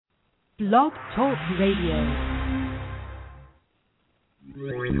Blog Talk Radio.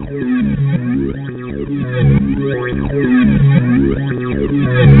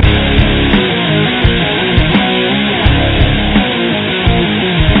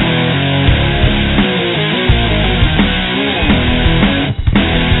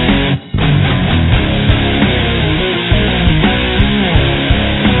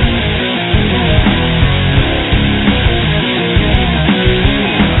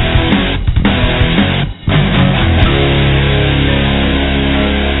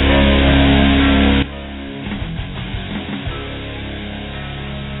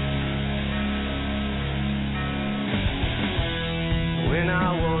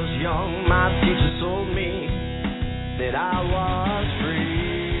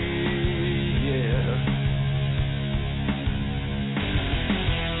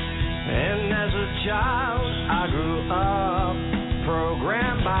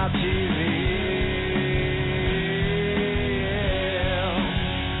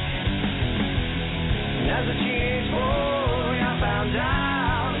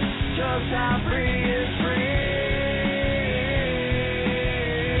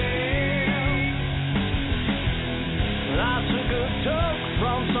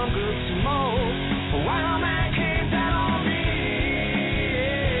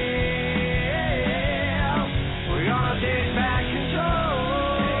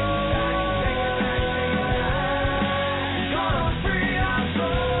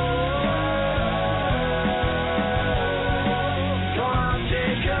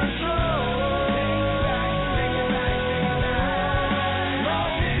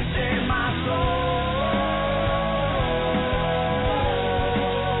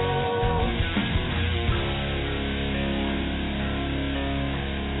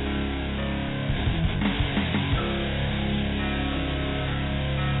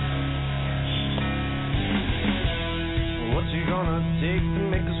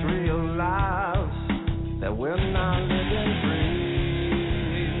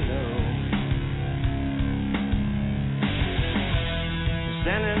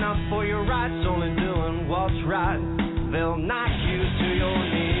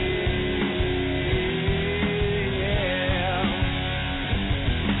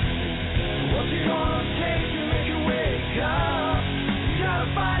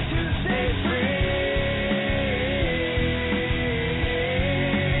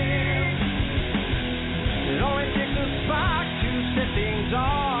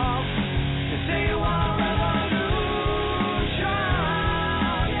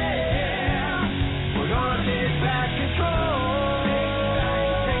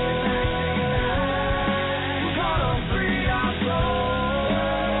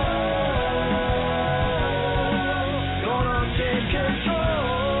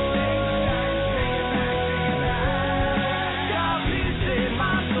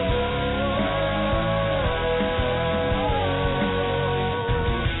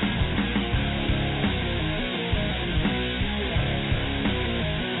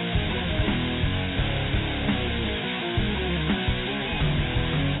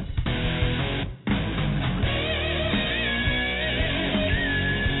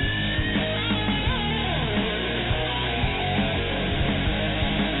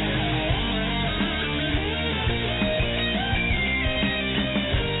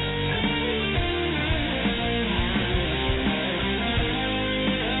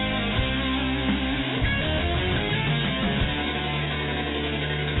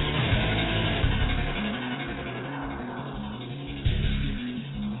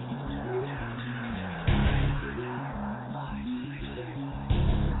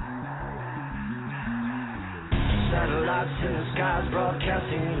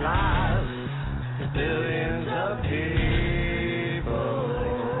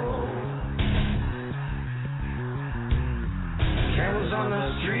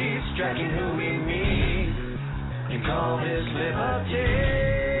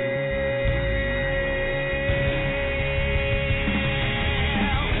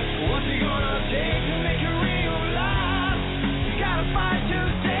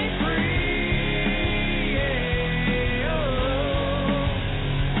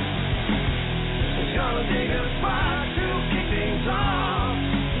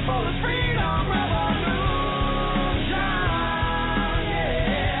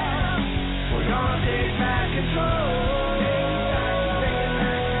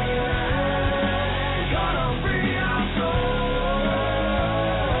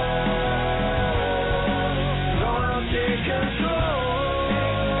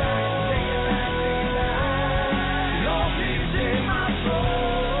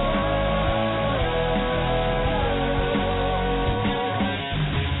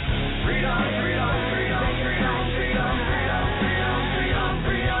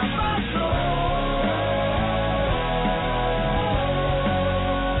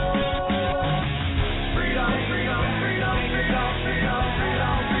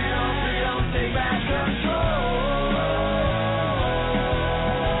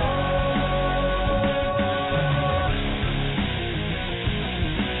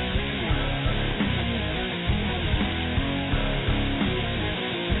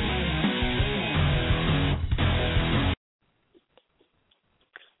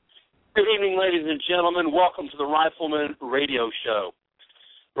 evening, ladies and gentlemen. Welcome to the Rifleman Radio Show.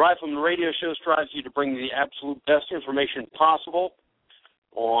 The Rifleman Radio Show strives you to bring you the absolute best information possible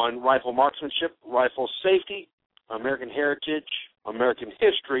on rifle marksmanship, rifle safety, American heritage, American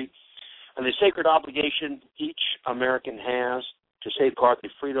history, and the sacred obligation each American has to safeguard the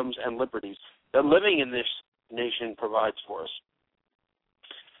freedoms and liberties that living in this nation provides for us.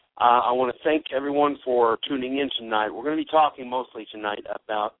 I want to thank everyone for tuning in tonight. We're going to be talking mostly tonight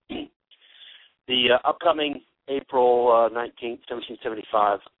about the upcoming April 19th,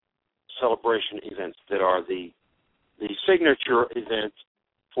 1775 celebration events that are the signature event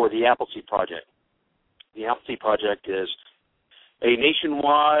for the Appleseed Project. The Appleseed Project is a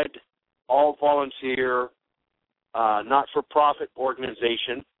nationwide, all-volunteer, not-for-profit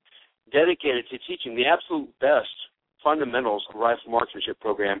organization dedicated to teaching the absolute best fundamentals of rifle marksmanship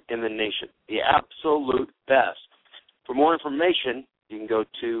program in the nation. The absolute best. For more information, you can go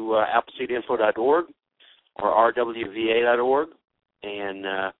to appleseedinfo.org or rwva.org and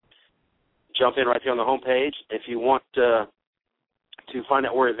jump in right there on the home page. If you want to find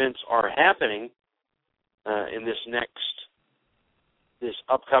out where events are happening in this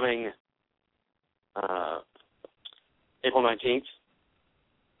upcoming April 19th,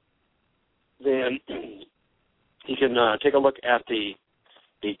 then you can take a look at the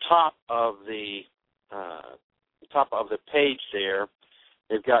top of the page there.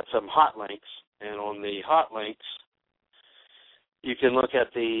 They've got some hot links, and on the hot links, you can look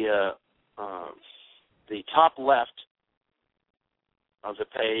at the top left of the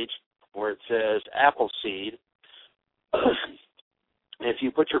page where it says Appleseed. If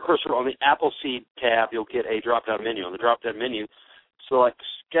you put your cursor on the Appleseed tab, you'll get a drop-down menu. On the drop-down menu, select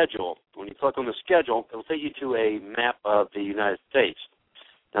Schedule. When you click on the schedule, it will take you to a map of the United States.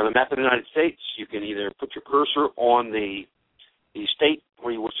 Now, the map of the United States, you can either put your cursor on the state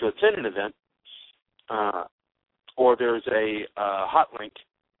where you wish to attend an event, or there's a hot link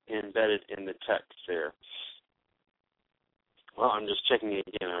embedded in the text there. Well, I'm just checking it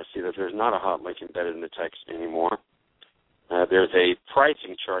again. I see that there's not a hot link embedded in the text anymore. There's a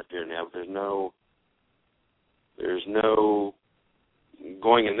pricing chart there now, but there's no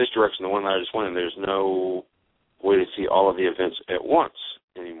going in this direction, the one that I just went in, there's no way to see all of the events at once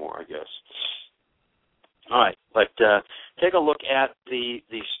anymore, I guess. All right, but take a look at the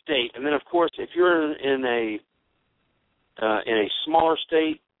state, and then of course, if you're in a smaller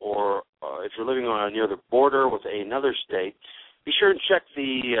state, or if you're living near the border with another state, be sure and check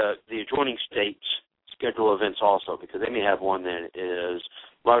the adjoining state's schedule events also, because they may have one that is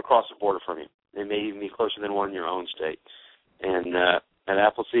right across the border from you. They may even be closer than one in your own state. And at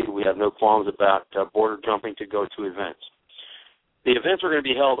Appleseed, we have no qualms about border jumping to go to events. The events are going to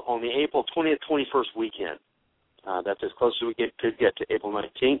be held on the April 20th, 21st weekend. That's as close as we could get to April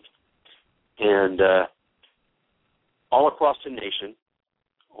 19th. And all across the nation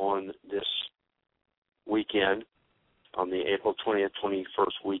on this weekend, on the April 20th,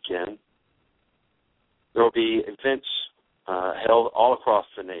 21st weekend, there will be events held all across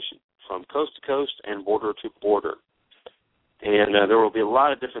the nation, from coast to coast and border to border. And there will be a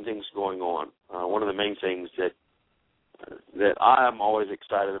lot of different things going on. One of the main things that I'm always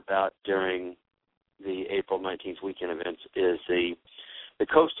excited about during the April 19th weekend events is the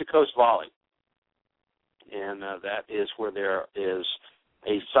coast-to-coast volley. And that is where there is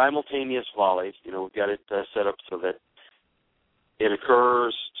a simultaneous volley. You know, we've got it set up so that it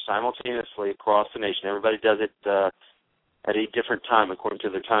occurs simultaneously across the nation. Everybody does it at a different time according to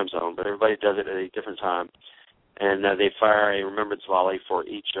their time zone, but everybody does it at a different time. And they fire a remembrance volley for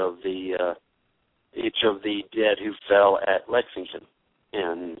each of the dead who fell at Lexington.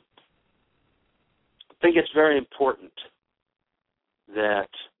 And I think it's very important that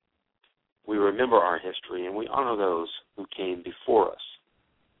we remember our history and we honor those who came before us.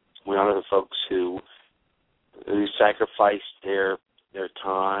 We honor the folks who sacrificed their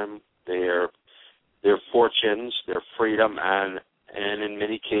time, their fortunes, their freedom, and in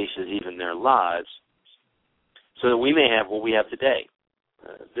many cases even their lives, so that we may have what we have today.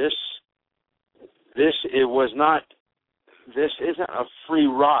 This isn't a free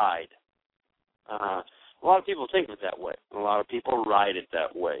ride. A lot of people think of it that way. A lot of people ride it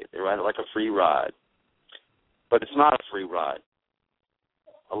that way. They ride it like a free ride. But it's not a free ride.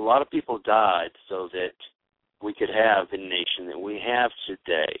 A lot of people died so that we could have the nation that we have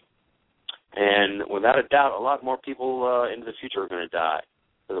today. And without a doubt, a lot more people into the future are going to die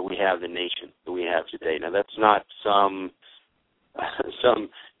so that we have the nation that we have today. Now, that's not some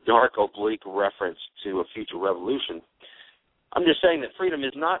dark, oblique reference to a future revolution. I'm just saying that freedom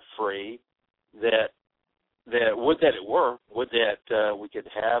is not free, that it were. Would that we could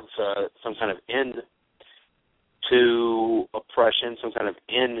have some kind of end to oppression, some kind of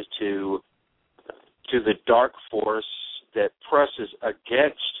end to the dark force that presses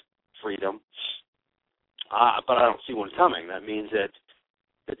against freedom. But I don't see one coming. That means that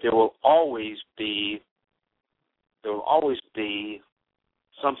there will always be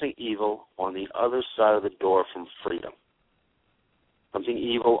something evil on the other side of the door from freedom. Something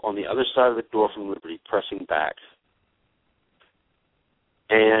evil on the other side of the door from liberty, pressing back.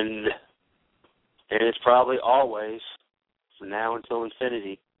 And it's probably always, from now until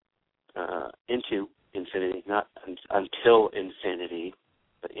infinity, into infinity, not until infinity,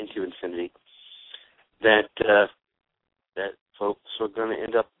 but into infinity, that folks are going to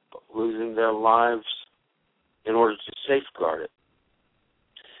end up losing their lives in order to safeguard it.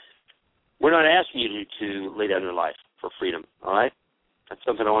 We're not asking you to lay down your life for freedom, all right? That's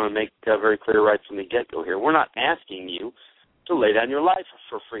something I want to make very clear right from the get-go here. We're not asking you to lay down your life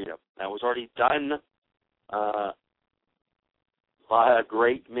for freedom. That was already done by a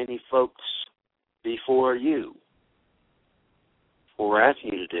great many folks before you. What we're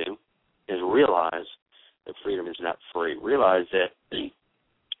asking you to do is realize that freedom is not free. Realize that each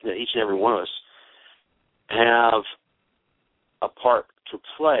and every one of us have a part to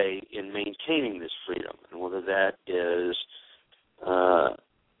play in maintaining this freedom, and whether that is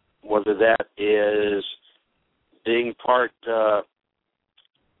being part of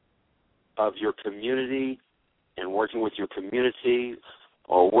your community and working with your community,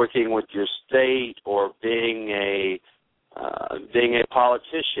 or working with your state, or being a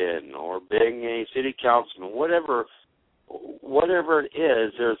politician, or being a city councilman, whatever it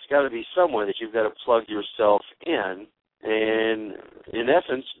is, there's got to be somewhere that you've got to plug yourself in and, in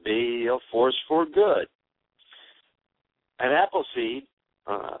essence, be a force for good. At Appleseed,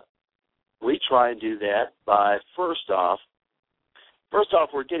 we try and do that by, first off,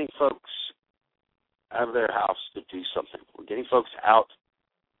 we're getting folks out of their house to do something. We're getting folks out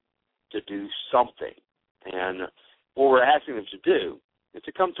to do something. And what we're asking them to do is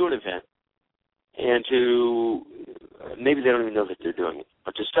to come to an event and to, maybe they don't even know that they're doing it,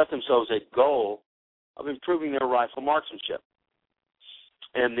 but to set themselves a goal of improving their rifle marksmanship.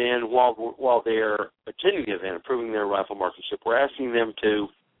 And then while they're attending the event, improving their rifle marksmanship, we're asking them to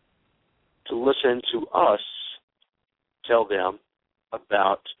listen to us tell them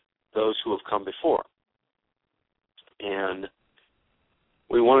about those who have come before. And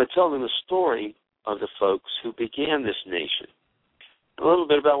we want to tell them the story of the folks who began this nation, a little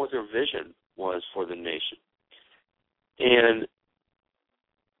bit about what their vision was for the nation. And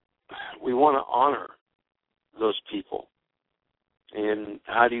we want to honor those people. And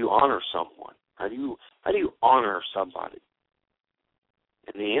how do you honor someone? How do you honor somebody?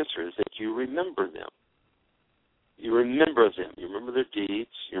 And the answer is that you remember them. You remember them. You remember their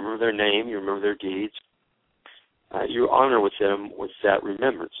deeds. You remember their name. You remember their deeds. You honor with them with that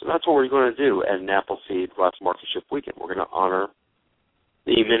remembrance. And that's what we're going to do at an Appleseed Rifle Marksmanship Weekend. We're going to honor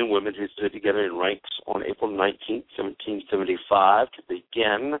the men and women who stood together in ranks on April 19th, 1775, to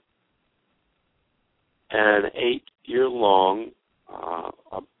begin an 8-year-long,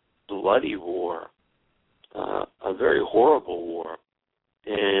 a bloody war, a very horrible war.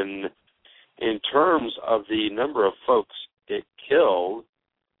 And in terms of the number of folks it killed,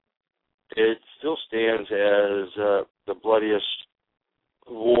 it still stands as the bloodiest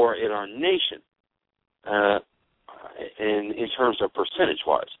war in our nation, in terms of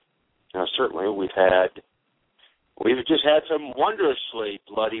percentage-wise. Now, certainly we've just had some wondrously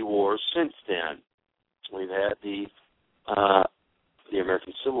bloody wars since then. We've had the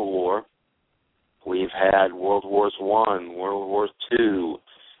American Civil War. We've had World Wars I, World War II,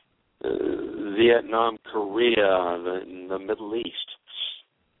 Vietnam, Korea, the Middle East.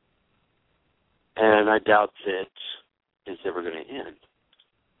 And I doubt that it's ever going to end.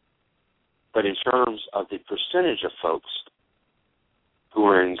 But in terms of the percentage of folks who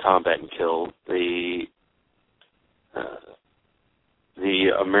were in combat and killed, the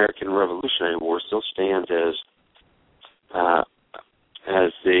American Revolutionary War still stands as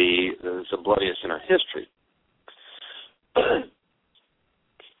the bloodiest in our history.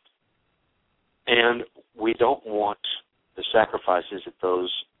 And we don't want the sacrifices that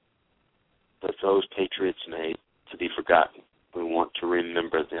those patriots made to be forgotten. We want to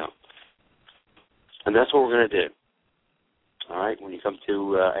remember them. And that's what we're going to do. All right, when you come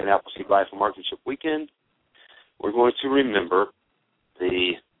to an Appleseed Rifle Marksmanship Weekend, we're going to remember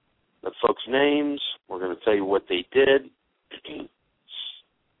the folks' names. We're going to tell you what they did.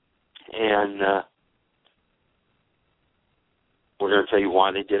 And we're going to tell you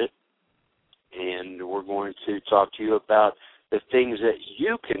why they did it. and we're going to talk to you about the things that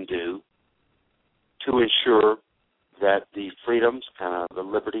you can do to ensure that the freedoms, the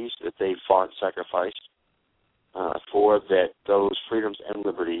liberties that they fought and sacrificed for, that those freedoms and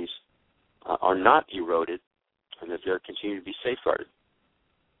liberties are not eroded and that they're continue to be safeguarded.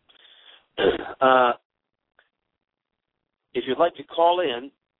 If you'd like to call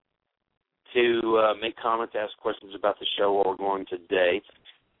in to make comments, ask questions about the show, what we're going today,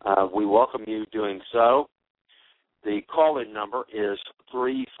 we welcome you doing so. The call-in number is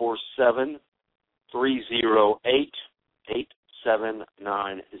 347-308-8790.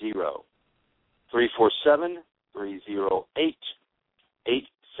 347-308-8790.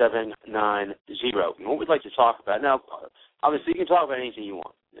 And what we'd like to talk about, now, obviously you can talk about anything you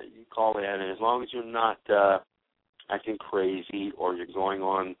want. You call in, and as long as you're not acting crazy or you're going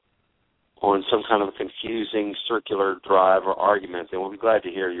on some kind of a confusing circular drive or argument, then we'll be glad to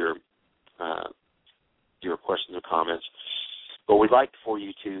hear your questions or comments. But we'd like for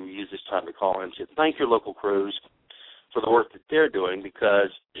you to use this time to call in to thank your local crews for the work that they're doing,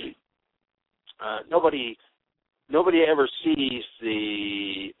 because nobody ever sees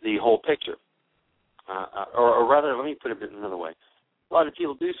the whole picture. Or rather, let me put it another way. A lot of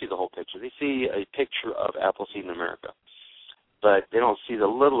people do see the whole picture. They see a picture of Appleseed in America, but they don't see the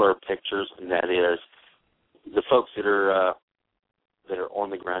littler pictures, and that is the folks that are on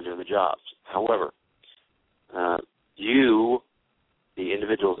the ground doing the jobs. However, you, the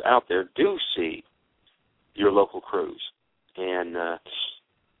individuals out there, do see your local crews, and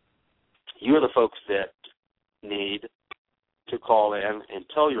you are the folks that need to call in and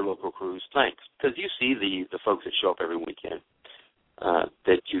tell your local crews thanks, because you see the folks that show up every weekend,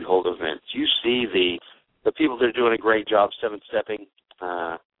 that you hold events. You see the people that are doing a great job seven-stepping,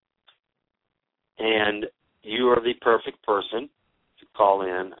 and you are the perfect person to call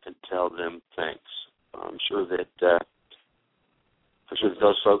in and tell them thanks. I'm sure that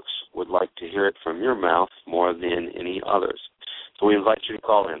those folks would like to hear it from your mouth more than any others. So we invite you to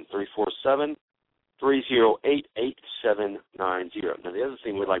call in, 347-308-8790. Now, the other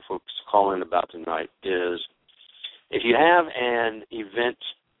thing we'd like folks to call in about tonight is if you have an event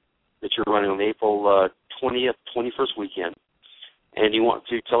that you're running on April 20th, 21st weekend, and you want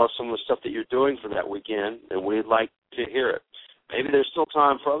to tell us some of the stuff that you're doing for that weekend, then we'd like to hear it. Maybe there's still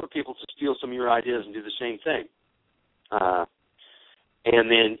time for other people to steal some of your ideas and do the same thing. And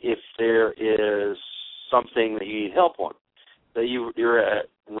then if there is something that you need help on, that you're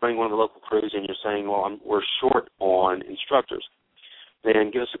running one of the local crews and you're saying, well, we're short on instructors,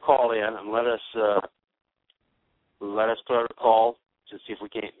 then give us a call in and let us put out a call to see if we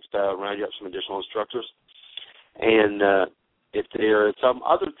can't round you up some additional instructors. And if there is some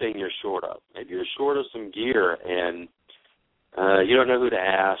other thing you're short of, maybe you're short of some gear and you don't know who to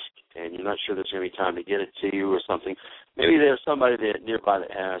ask and you're not sure there's going to be time to get it to you or something, maybe there's somebody nearby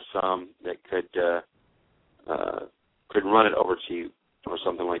that has some that could run it over to you or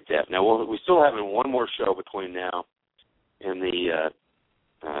something like that. Now, we still have one more show between now and the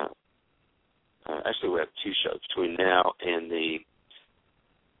actually, we have two shows between now and the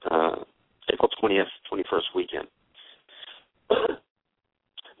April 20th, 21st weekend.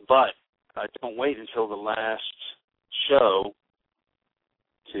 But don't wait until the last show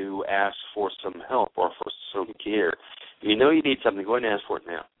to ask for some help or for some gear. If you know you need something, go ahead and ask for it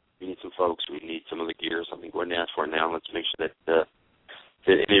now. We need some folks. We need some of the gear or something. Go ahead and ask for it now. Let's make sure that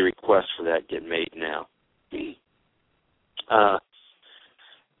any requests for that get made now.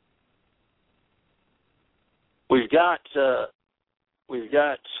 We've got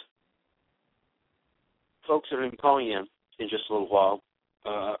folks that are going to be calling in just a little while.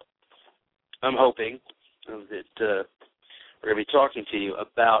 I'm hoping that we're going to be talking to you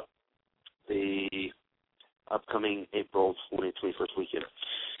about the upcoming April 20th, 21st weekend.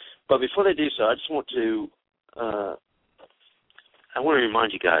 But before they do so, I just want to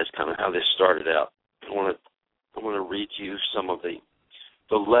remind you guys kind of how this started out. I want to read you some of the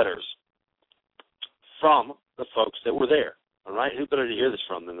letters from the folks that were there. All right, who better to hear this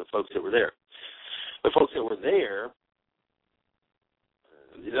from than the folks that were there? The folks that were there,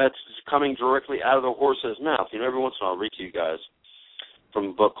 that's coming directly out of the horse's mouth. You know, every once in a while I'll read to you guys from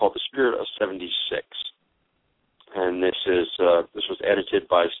a book called The Spirit of 76. And this was edited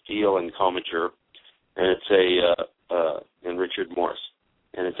by Steele and Commager, and it's and Richard Morris,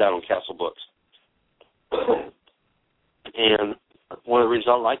 and it's out on Castle Books. And one of the reasons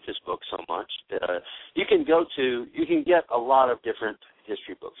I like this book so much, you can get a lot of different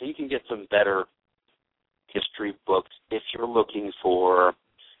history books, and you can get some better history books if you're looking for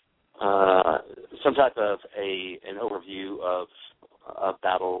some type of an overview of a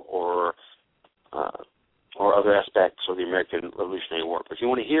battle or or other aspects of the American Revolutionary War. But if you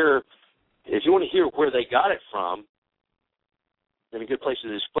want to hear where they got it from, then a good place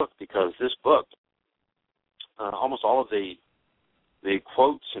is this book, because this book, almost all of the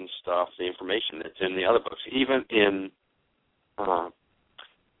quotes and stuff, the information that's in the other books, even in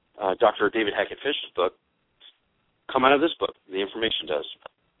Dr. David Hackett Fisher's book, come out of this book. The information does,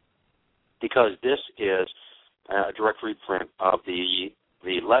 because this is a direct reprint of the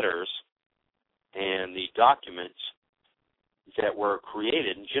letters and the documents that were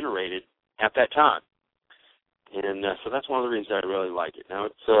created and generated at that time. And so that's one of the reasons I really like it. Now,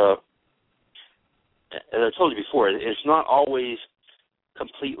 it's as I told you before, it's not always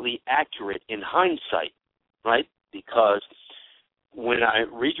completely accurate in hindsight, right? Because when I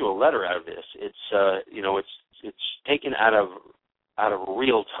read you a letter out of this, it's taken out of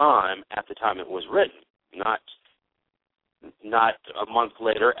real time at the time it was written, not a month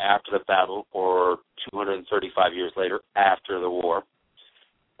later after the battle or 235 years later after the war.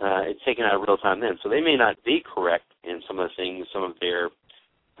 It's taken out of real time then. So they may not be correct in some of the things, some of their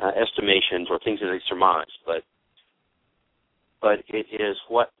estimations or things that they surmise, but it is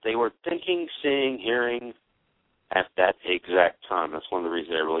what they were thinking, seeing, hearing at that exact time. That's one of the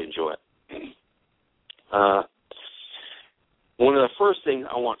reasons I really enjoy it. One of the first things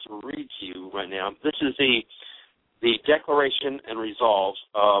I want to read to you right now, this is the Declaration and Resolves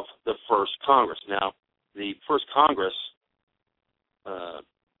of the First Congress. Now, the First Congress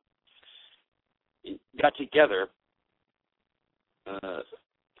got together,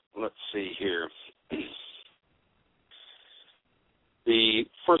 let's see here. The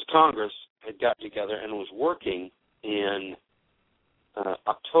First Congress had got together and was working in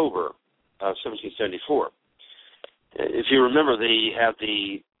October of 1774. If you remember, they have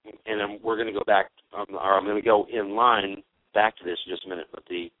we're going to go back, or I'm going to go in line back to this in just a minute, but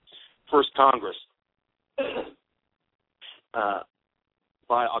the First Congress,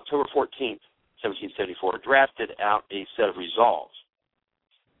 by October 14th, 1774, drafted out a set of resolves.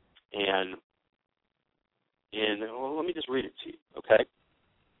 And let me just read it to you, okay?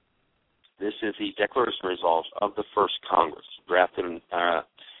 This is the Declaration and Resolves of the First Congress, drafted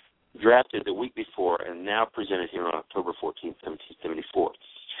the week before and now presented here on October 14th, 1774.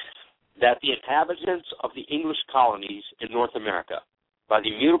 That the inhabitants of the English colonies in North America, by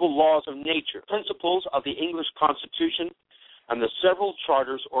the immutable laws of nature, principles of the English Constitution, and the several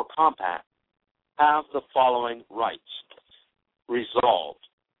charters or compacts, have the following rights. Resolved,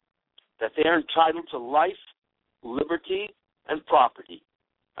 that they are entitled to life, liberty, and property,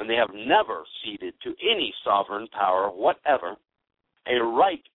 and they have never ceded to any sovereign power whatever a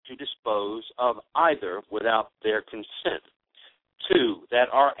right to dispose of either without their consent. 2, that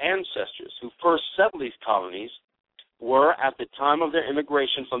our ancestors who first settled these colonies were, at the time of their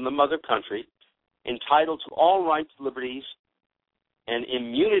immigration from the mother country, entitled to all rights, liberties, and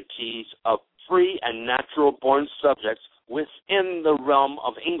immunities of free and natural-born subjects within the realm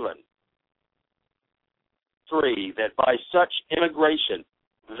of England. 3, that by such immigration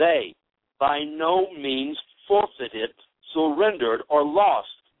they by no means forfeited, surrendered, or lost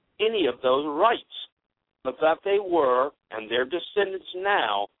any of those rights, but that they were, and their descendants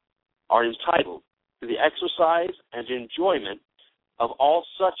now, are entitled to the exercise and enjoyment of all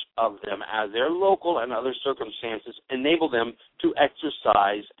such of them as their local and other circumstances enable them to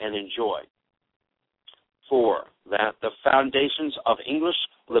exercise and enjoy. 4, that the foundations of English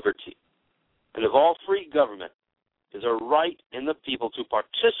liberty and of all free government is a right in the people to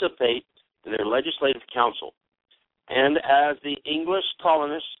participate in their legislative council. And as the English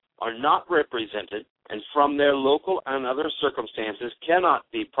colonists are not represented, and from their local and other circumstances cannot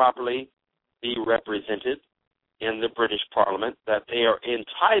be properly be represented in the British Parliament, that they are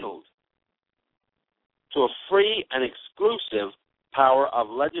entitled to a free and exclusive power of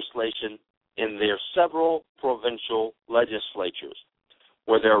legislation in their several provincial legislatures,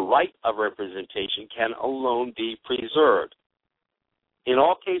 where their right of representation can alone be preserved. In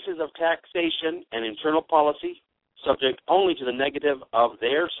all cases of taxation and internal policy, subject only to the negative of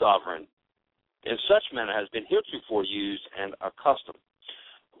their sovereign, in such manner has been heretofore used and accustomed.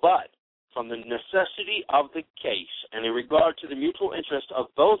 But from the necessity of the case and in regard to the mutual interest of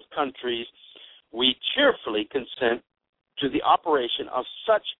both countries, we cheerfully consent to the operation of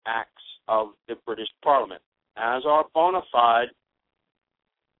such acts of the British Parliament as are bona fide,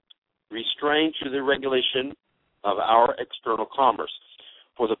 restrained to the regulation of our external commerce,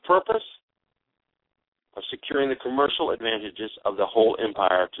 for the purpose of securing the commercial advantages of the whole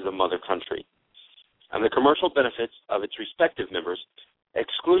empire to the mother country, and the commercial benefits of its respective members,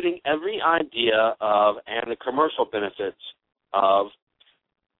 excluding every idea of and the commercial benefits of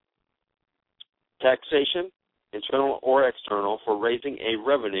taxation, internal or external, for raising a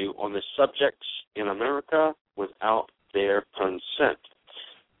revenue on the subjects in America without their consent.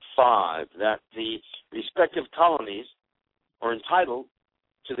 5, that the respective colonies are entitled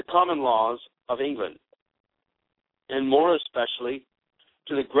to the common laws of England, and more especially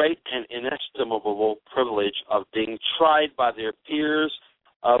to the great and inestimable privilege of being tried by their peers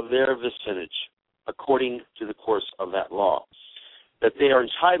of their vicinage, according to the course of that law, that they are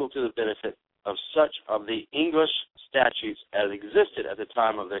entitled to the benefit of such of the English statutes as existed at the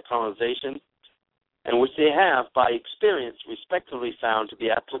time of their colonization, and which they have, by experience, respectively found to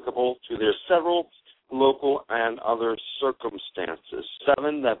be applicable to their several local and other circumstances.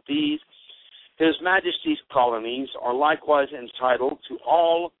 7, that these His Majesty's colonies are likewise entitled to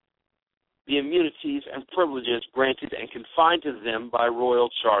all the immunities and privileges granted and confined to them by royal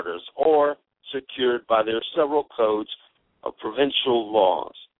charters or secured by their several codes of provincial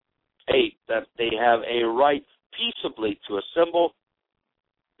laws. 8, that they have a right peaceably to assemble,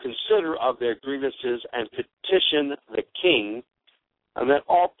 consider of their grievances, and petition the king, and that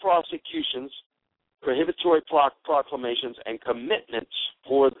all prosecutions, prohibitory proclamations, and commitments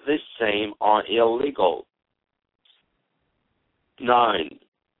for the same are illegal. 9,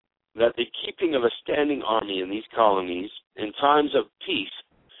 that the keeping of a standing army in these colonies in times of peace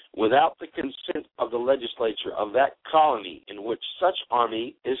without the consent of the legislature of that colony in which such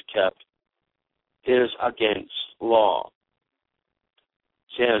army is kept is against law.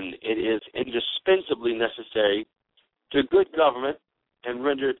 10, it is indispensably necessary to good government and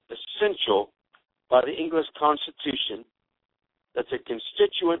rendered essential by the English Constitution that the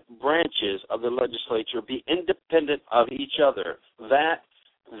constituent branches of the legislature be independent of each other, that,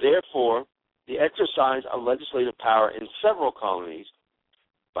 therefore, the exercise of legislative power in several colonies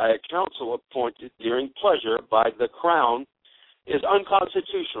by a council appointed during pleasure by the Crown is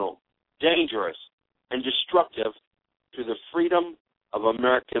unconstitutional, dangerous, and destructive to the freedom of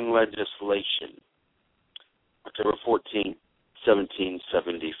American legislation. October 14,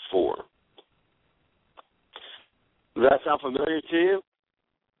 1774. Does that sound familiar to you?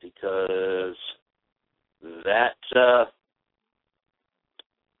 Because that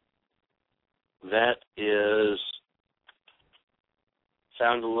is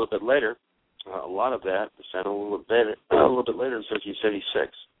found a little bit later. A lot of that is found a little bit later in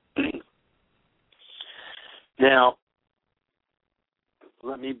 1376. Now,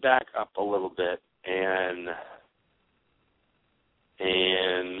 let me back up a little bit and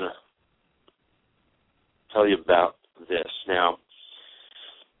tell you about this. Now,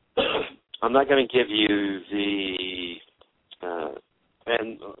 I'm not going to give you the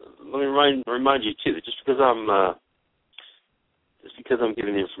and let me remind you too that just because I'm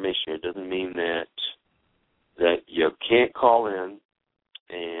giving the information here doesn't mean that you can't call in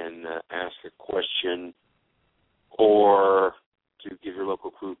and ask a question or to give your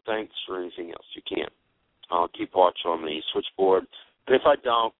local crew thanks or anything else. You can. I'll keep watch on the switchboard. But if I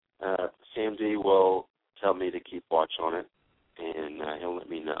don't, Sam D will tell me to keep watch on it, and he'll let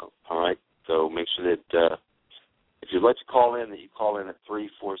me know. All right? So make sure that if you'd like to call in, that you call in at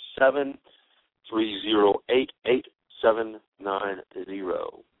 347-308-8790.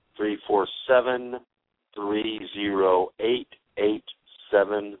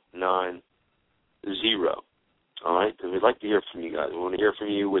 347-308-8790. All right? Because we'd like to hear from you guys. We want to hear from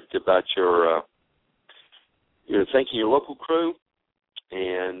you about your thanking your local crew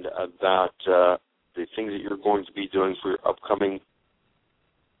and about the things that you're going to be doing for your upcoming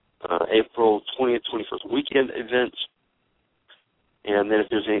April 20th, 21st weekend events, and then if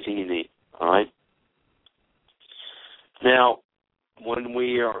there's anything you need. All right? Now, when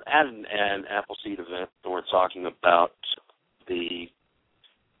we are at an Appleseed event and we're talking about the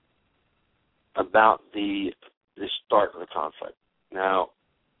start of the conflict. Now,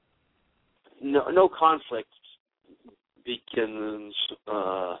 no conflict begins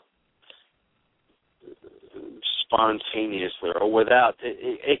spontaneously or without.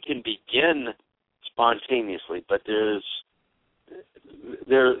 It can begin spontaneously, but there is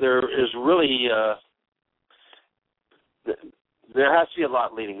really there has to be a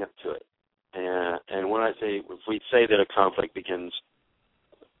lot leading up to it. And when I say, if we say that a conflict begins,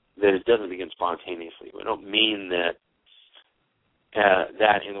 that it doesn't begin spontaneously, we don't mean that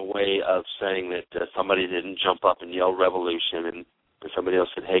in a way of saying that somebody didn't jump up and yell revolution and somebody else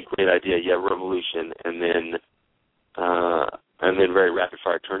said, hey, great idea, yeah, revolution, and then very rapid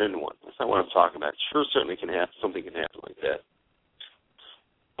fire turn into one. That's not what I'm talking about. Sure, certainly can happen. Something can happen like that.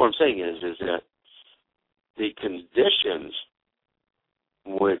 What I'm saying is that the conditions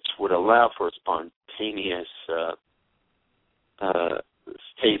which would allow for spontaneous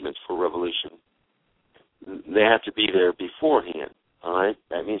statements for revolution they have to be there beforehand. All right,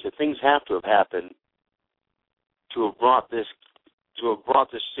 that means that things have to have happened to have brought this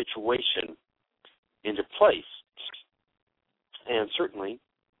situation into place. And certainly,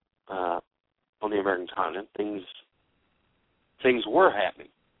 on the American continent, things were happening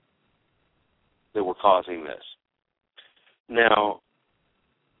that were causing this. Now,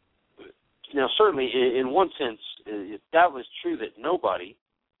 certainly, in one sense, that was true that nobody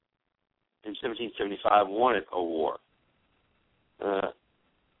in 1775 wanted a war,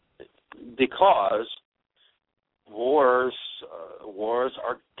 because wars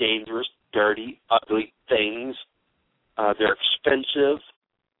are dangerous, dirty, ugly things. They're expensive.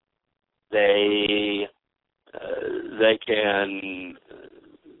 They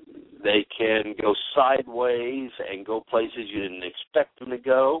can go sideways and go places you didn't expect them to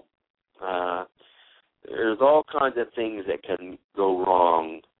go. There's all kinds of things that can go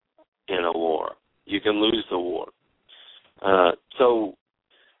wrong in a war. You can lose the war. So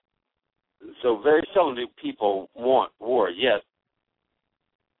very seldom do people want war. Yet,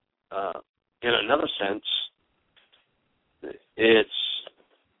 in another sense, it's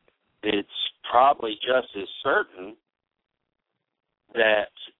probably just as certain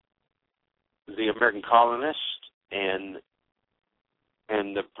that the American colonists and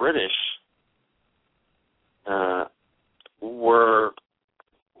the British were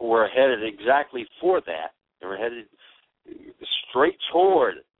headed exactly for that. They were headed straight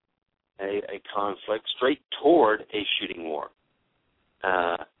toward a conflict, straight toward a shooting war.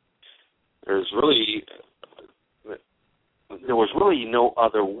 There was really no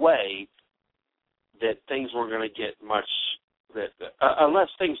other way that things were going to get much, unless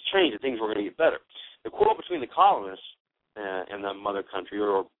things changed, that things were going to get better. The quarrel between the colonists and the mother country,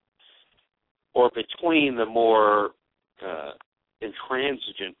 or between the more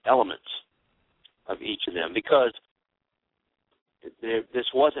intransigent elements of each of them, because this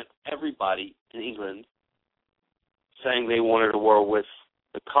wasn't everybody in England saying they wanted a war with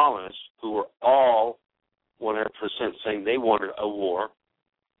the colonists, who were all 100% saying they wanted a war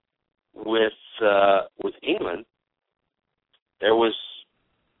with England. There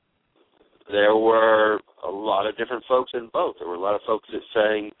were a lot of different folks in both. There were a lot of folks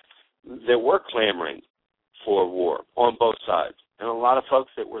that were clamoring for war on both sides, and a lot of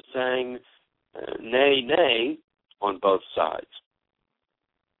folks that were saying nay, nay on both sides.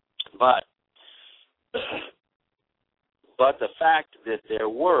 But the fact that there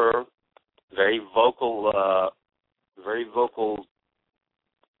were very vocal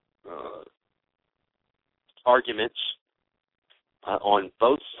arguments on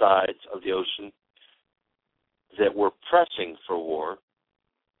both sides of the ocean that were pressing for war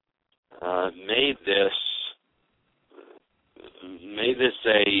made this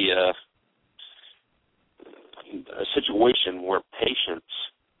a situation where patience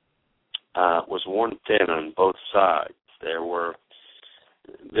was worn thin on both sides. There were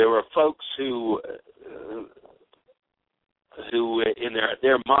folks who in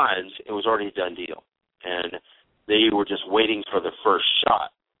their minds, it was already a done deal, and they were just waiting for the first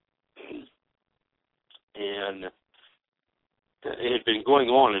shot. And it had been going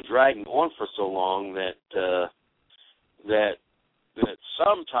on and dragging on for so long that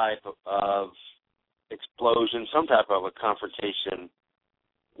some type of explosion, some type of a confrontation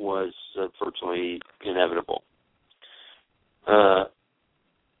was virtually inevitable.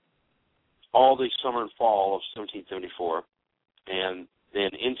 All the summer and fall of 1774, and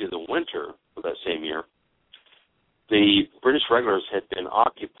then into the winter of that same year, the British regulars had been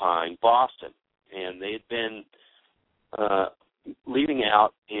occupying Boston, and they had been leaving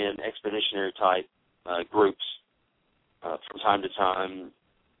out in expeditionary-type groups from time to time,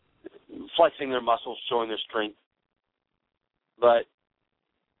 flexing their muscles, showing their strength, but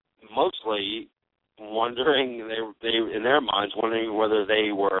mostly wondering, they in their minds, wondering whether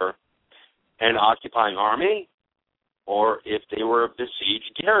they were an occupying army or if they were a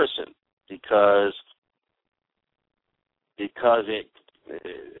besieged garrison, because it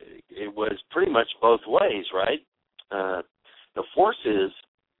was pretty much both ways, right? The forces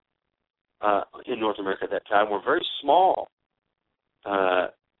in North America at that time were very small.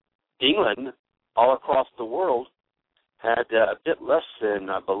 England, all across the world, had a bit less than,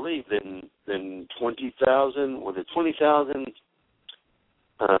 I believe, than 20,000. Was it 20,000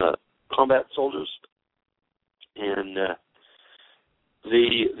 combat soldiers? And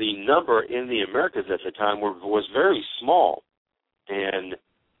the number in the Americas at the time was very small. And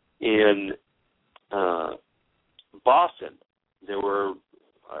in Boston, there were,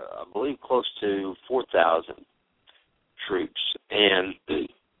 I believe, close to 4,000 troops. And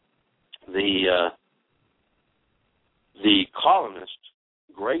the colonists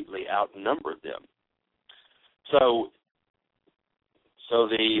greatly outnumbered them. So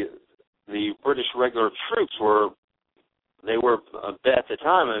the British regular troops were at the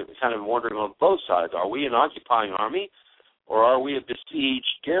time kind of wondering on both sides: are we an occupying army, or are we a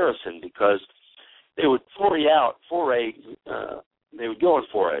besieged garrison? Because they would they would go on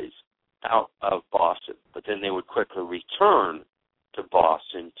forays out of Boston, but then they would quickly return to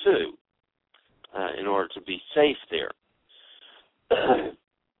Boston too, in order to be safe there.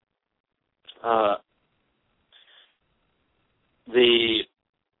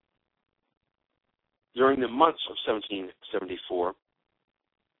 During the months of 1774,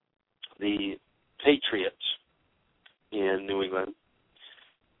 the Patriots in New England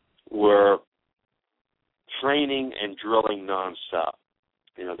were training and drilling nonstop.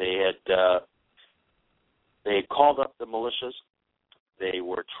 You know, they had called up the militias. They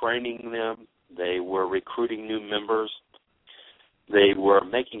were training them. They were recruiting new members. They were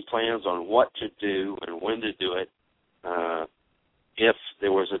making plans on what to do and when to do it if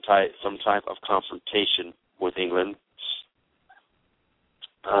there was some type of confrontation with England.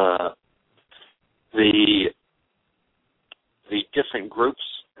 The different groups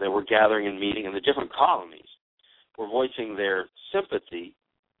that were gathering and meeting in the different colonies were voicing their sympathy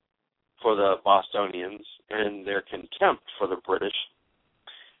for the Bostonians and their contempt for the British.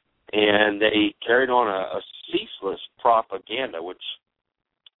 And they carried on a ceaseless propaganda which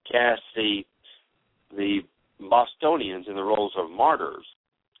cast the Bostonians in the roles of martyrs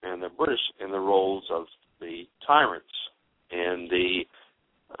and the British in the roles of the tyrants and the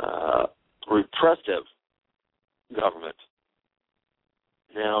repressive government.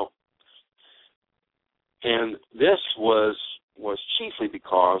 Now, and this was chiefly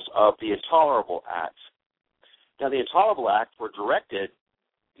because of the Intolerable Acts. Now, the Intolerable Acts were directed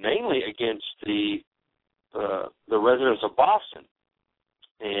mainly against the residents of Boston,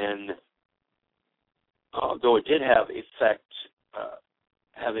 and though it did have effects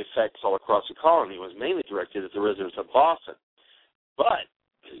all across the colony, it was mainly directed at the residents of Boston. But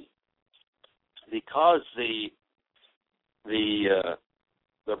because the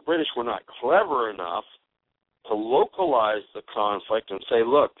British were not clever enough to localize the conflict and say,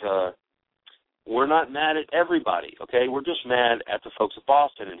 look, we're not mad at everybody, okay? We're just mad at the folks of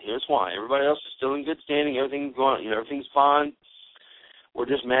Boston, and here's why. Everybody else is still in good standing. Everything's going, everything's fine. We're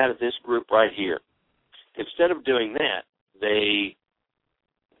just mad at this group right here. Instead of doing that, they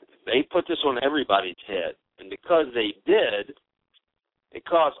put this on everybody's head, and because they did, it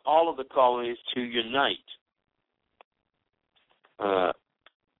caused all of the colonies to unite.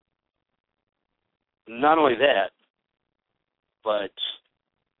 Not only that, but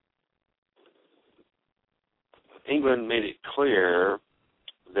England made it clear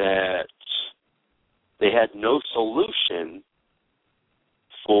that they had no solution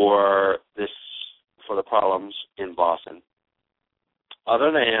for the problems in Boston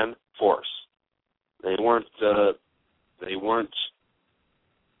other than force. They weren't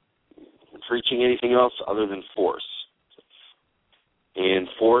preaching anything else other than force. And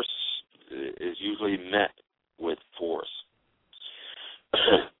force is usually met with force.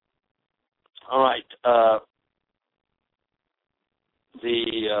 All right.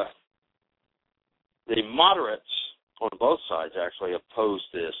 The moderates on both sides actually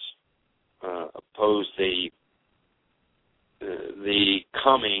opposed this, opposed the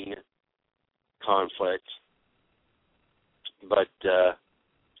coming conflict, but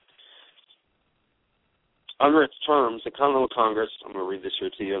under its terms, the Continental Congress, I'm going to read this here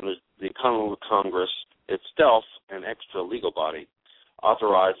to you, under the Continental Congress itself, an extra legal body,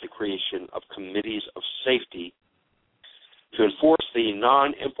 authorized the creation of committees of safety to enforce the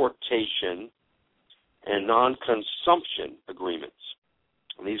non-importation and non-consumption agreements.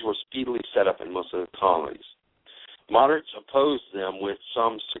 And these were speedily set up in most of the colonies. Moderates opposed them with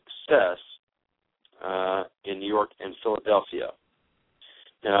some success in New York and Philadelphia.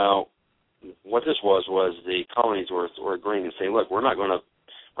 Now, what this was the colonies were agreeing and saying, look, we're not going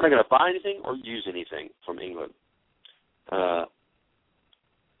to buy anything or use anything from England.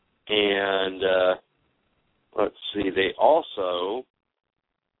 Let's see, the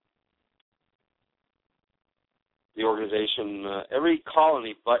organization, every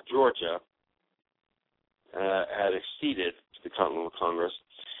colony but Georgia had acceded to the Continental Congress.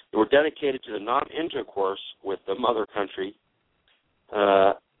 They were dedicated to the non-intercourse with the mother country,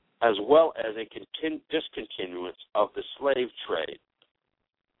 as well as a discontinuance of the slave trade.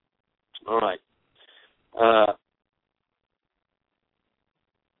 All right.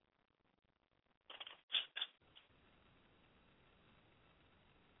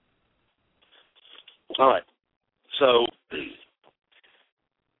 So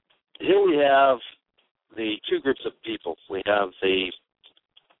here we have the two groups of people. We have the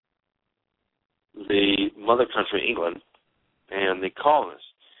mother country, England, and the colonists,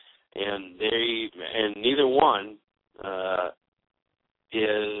 and neither one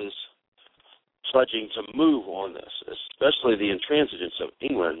is pledging to move on this. Especially the intransigence of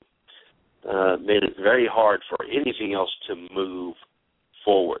England made it very hard for anything else to move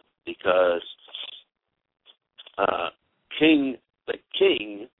forward, because the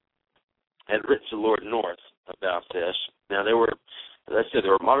king had written to Lord North about this. Now, as I said,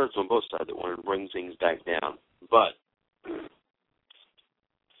 there were moderates on both sides that wanted to bring things back down. But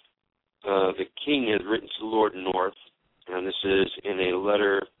the king had written to Lord North, and this is in a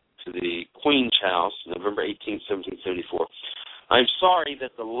letter to the Queen's House, November 18, 1774. I'm sorry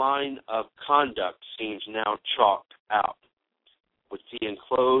that the line of conduct seems now chalked out, with the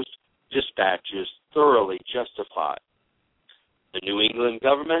enclosed dispatches thoroughly justified. The New England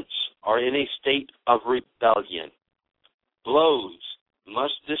governments are in a state of rebellion. Blows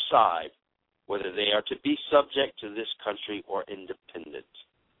must decide whether they are to be subject to this country or independent.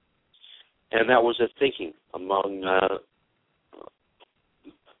 And that was a thinking among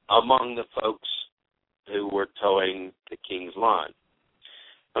the folks who were towing the king's line.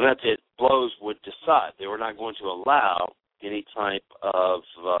 And that's it. Blows would decide. They were not going to allow any type of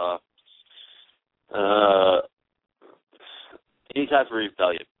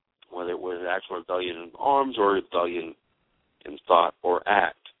rebellion, whether it was actual rebellion in arms or rebellion in thought or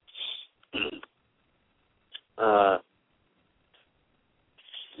act.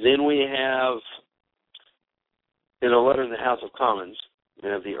 Then we have, in a letter in the House of Commons, we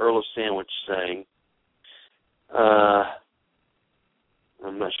have the Earl of Sandwich saying, I'm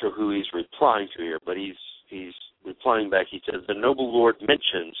not sure who he's replying to here, but he's replying back. He says, the noble lord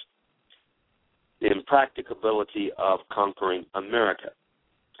mentions the impracticability of conquering America.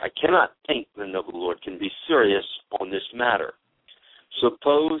 I cannot think the noble lord can be serious on this matter.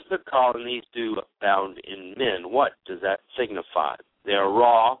 Suppose the colonies do abound in men. What does that signify? They are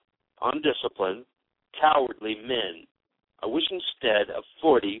raw, undisciplined, cowardly men. I wish instead of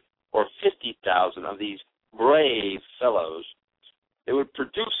 40 or 50,000 of these brave fellows, they would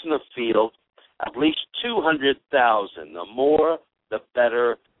produce in the field at least 200,000. The more, the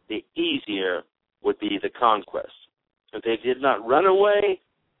better, the easier would be the conquest. If they did not run away,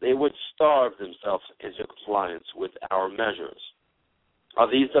 they would starve themselves into compliance with our measures. Are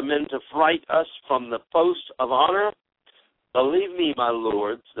these the men to fright us from the post of honor? Believe me, my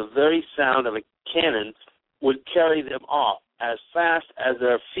lords, the very sound of a cannon would carry them off as fast as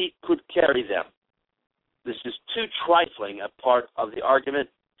their feet could carry them. This is too trifling a part of the argument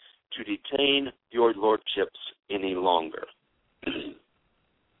to detain your lordships any longer.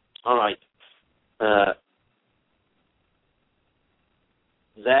 All right.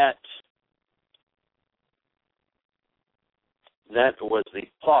 That was the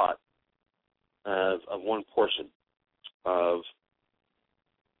thought of one portion of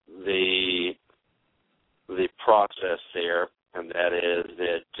the process there, and that is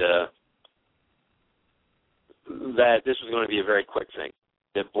that this was going to be a very quick thing.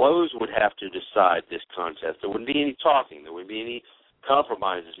 That blows would have to decide this contest. There wouldn't be any talking. There wouldn't be any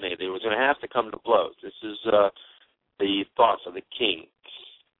compromises made. They were going to have to come to blows. This is the thoughts of the king.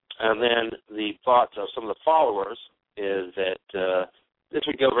 And then the thoughts of some of the followers is that this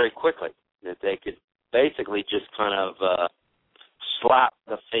would go very quickly, that they could basically just kind of slap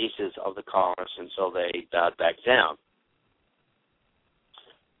the faces of the colonists until they bowed back down.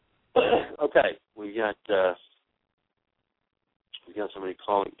 Okay, we got somebody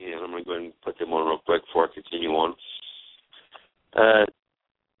calling in. I'm going to go ahead and put them on real quick before I continue on.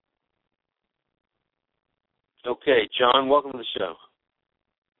 Okay, John, welcome to the show.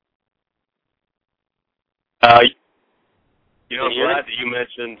 I'm glad that you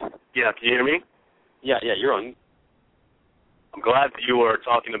mentioned. Yeah, can you hear me? Yeah, you're on. I'm glad that you were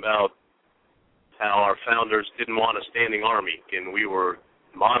talking about how our founders didn't want a standing army, and we were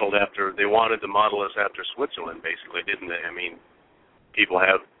modeled after. They wanted to model us after Switzerland, basically, didn't they? I mean, people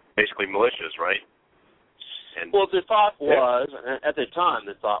have basically militias, right? And well, the thought was, at the time,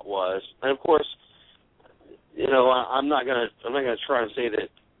 and of course, I'm not gonna try and say that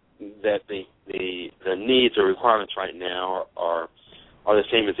the needs or requirements right now are the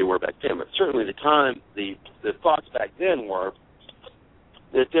same as they were back then. But certainly, the thoughts back then were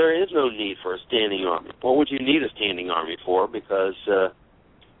that there is no need for a standing army. What would you need a standing army for? Because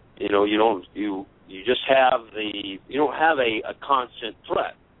you don't have a constant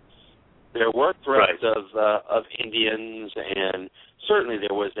threat. There were threats of Indians, and certainly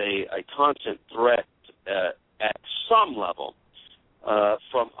there was a constant threat at some level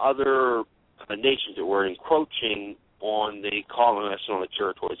from other nations that were encroaching on the colonists and on the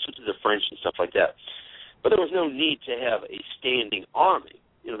territories, such as the French and stuff like that. But there was no need to have a standing army.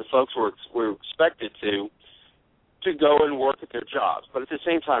 You know, the folks were expected to go and work at their jobs, but at the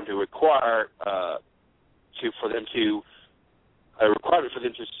same time to require a requirement for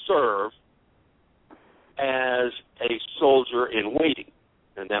them to serve as a soldier in waiting,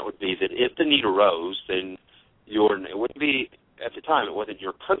 and that would be that if the need arose, then it wouldn't be, at the time, it wasn't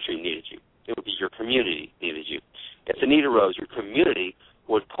your country needed you. It would be your community needed you. If the need arose, your community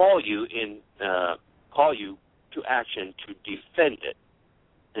would call you to action to defend it.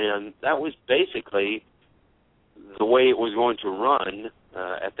 And that was basically the way it was going to run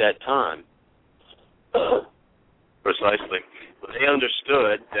at that time. Precisely. But they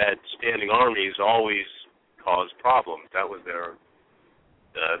understood that standing armies always caused problems. That was their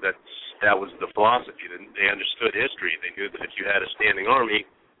that was the philosophy. They understood history. They knew that if you had a standing army,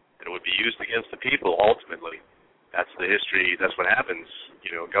 that it would be used against the people ultimately. That's the history. That's what happens.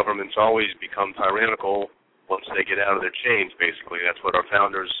 You know, governments always become tyrannical once they get out of their chains, basically. That's what our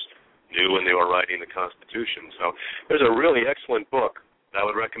founders knew when they were writing the Constitution. So there's a really excellent book that I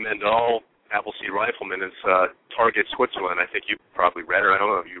would recommend to all Appleseed Riflemen. It's Target Switzerland. I think you probably read it. I don't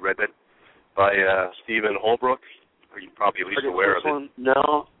know if you read that, by Stephen Holbrook. Are you probably at least aware of it?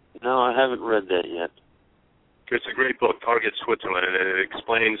 No, I haven't read that yet. It's a great book, Target Switzerland, and it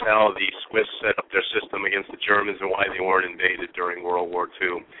explains how the Swiss set up their system against the Germans and why they weren't invaded during World War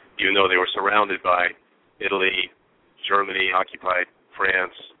II, even though they were surrounded by Italy, Germany, occupied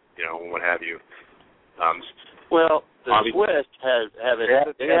France, you know, what have you. Well, the Swiss have a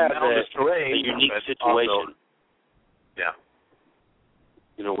unique situation. Also, yeah.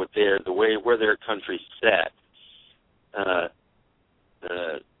 You know, with the way where their country's set,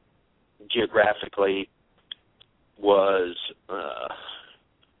 geographically was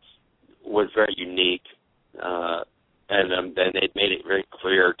very unique, and they made it very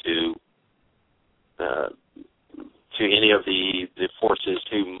clear to any of the forces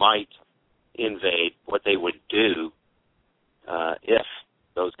who might invade what they would do if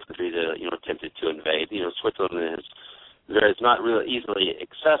those countries attempted to invade. You know, Switzerland is not really easily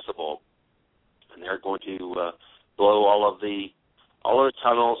accessible, and they're going to blow all of the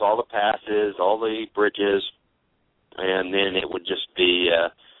tunnels, all the passes, all the bridges, and then it would just be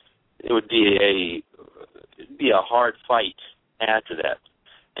a hard fight after that.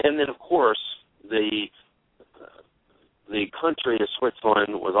 And then, of course, the country of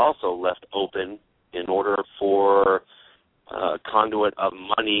Switzerland was also left open in order for conduit of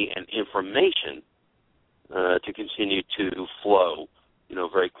money and information to continue to flow, you know,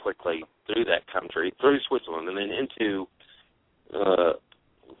 very quickly through that country, through Switzerland, and then into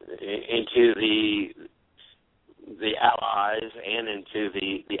the Allies and into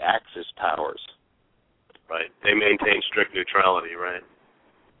the Axis powers. Right. They maintain strict neutrality, right?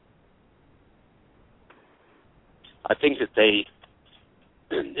 I think that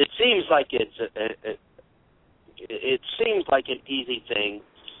it seems like it seems like an easy thing,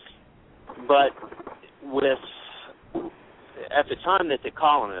 but at the time that the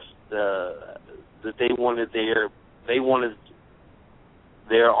colonists that they wanted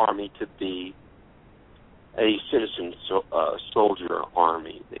their army to be a citizen soldier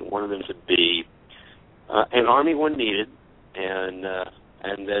army. They wanted them to be an army when needed, and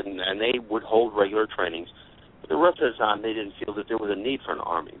they would hold regular trainings. But the rest of the time, they didn't feel that there was a need for an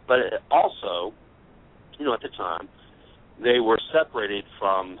army. But also, you know, at the time, they were separated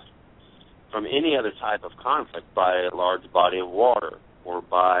from any other type of conflict by a large body of water, or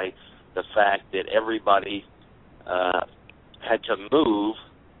by the fact that everybody had to move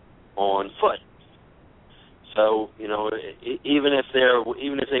on foot. So, you know, even if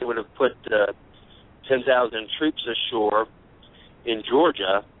they would have put 10,000 troops ashore in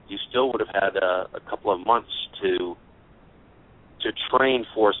Georgia, you still would have had a couple of months to train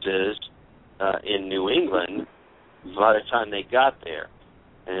forces in New England by the time they got there.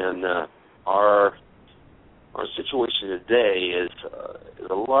 And our situation today is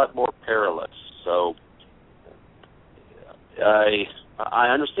a lot more perilous. So I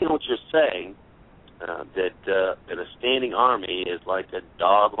understand what you're saying, that a standing army is like a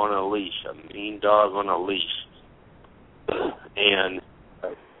dog on a leash, a mean dog on a leash, and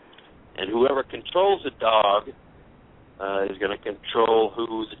whoever controls the dog is going to control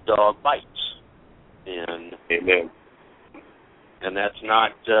who the dog bites, and Amen. And that's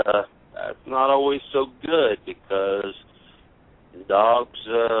not always so good, because dogs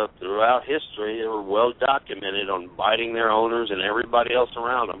throughout history are well documented on biting their owners and everybody else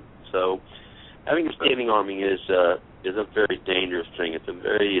around them. So having a standing army is a very dangerous thing. It's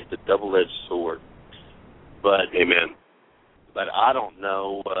a double-edged sword. But amen. But I don't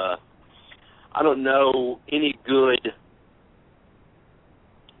know any good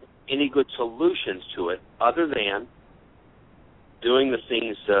solutions to it other than doing the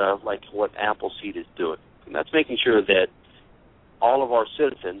things like what Appleseed is doing, and that's making sure that all of our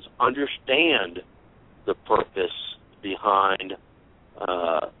citizens understand the purpose behind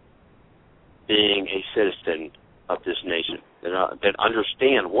being a citizen of this nation, that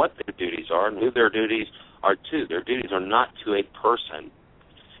understand what their duties are and who their duties are to. Their duties are not to a person.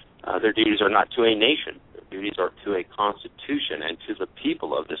 Their duties are not to a nation. Their duties are to a constitution and to the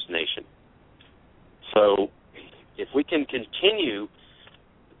people of this nation. So if we can continue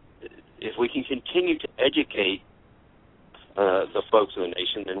to educate the folks of the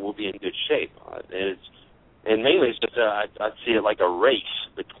nation, then we'll be in good shape. And mainly it's just I see it like a race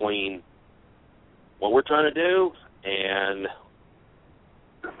between what we're trying to do and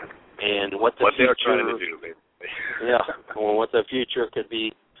what the future, they're trying to do, basically. Yeah, or what the future could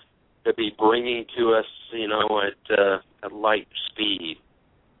be bringing to us, at light speed.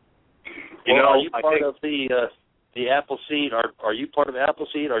 Are you part of the Appleseed? Are you part of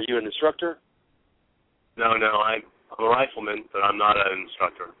Appleseed? Are you an instructor? No, I'm a rifleman, but I'm not an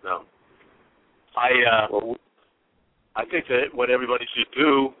instructor. No. I think that what everybody should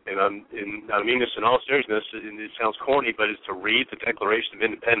do, and I mean this in all seriousness, and it sounds corny, but is to read the Declaration of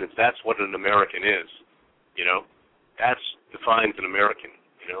Independence. That's what an American is, That defines an American,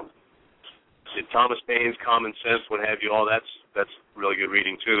 And Thomas Paine's Common Sense, what have you, all that's really good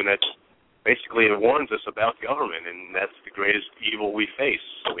reading, too, and that's basically it warns us about government, and that's the greatest evil we face.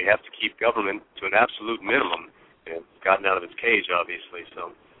 So we have to keep government to an absolute minimum. It's gotten out of its cage, obviously,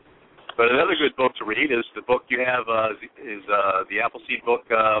 so... But another good book to read is the book you have is the Appleseed book,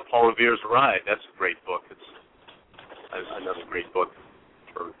 Paul Revere's Ride. That's a great book. It's another great book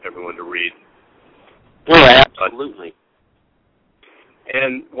for everyone to read. Yeah, absolutely.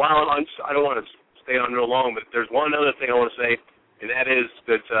 And while I don't want to stay on real long, but there's one other thing I want to say, and that is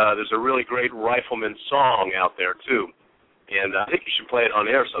that there's a really great Rifleman song out there, too. And I think you should play it on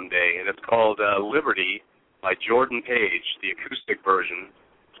air someday, and it's called Liberty by Jordan Page, the acoustic version.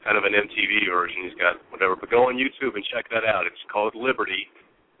 Kind of an MTV version. He's got whatever. But go on YouTube and check that out. It's called Liberty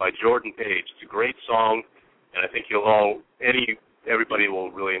by Jordan Page. It's a great song, and I think everybody will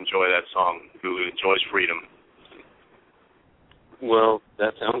really enjoy that song who enjoys freedom. Well,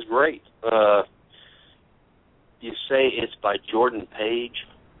 that sounds great. You say it's by Jordan Page?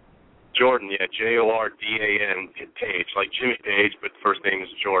 Jordan, yeah, Jordan Page, like Jimmy Page, but first name is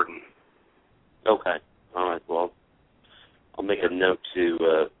Jordan. Okay. All right. Well, I'll make a note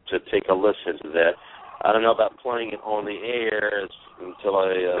to take a listen to that. I don't know about playing it on the air until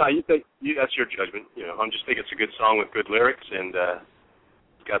I... No, that's your judgment. I just think it's a good song with good lyrics, and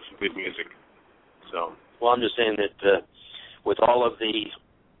it's got some good music. So. Well, I'm just saying that with all of the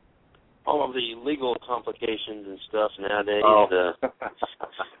legal complications and stuff nowadays,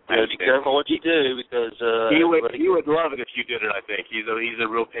 be careful what you do because he would love it if you did it. I think he's a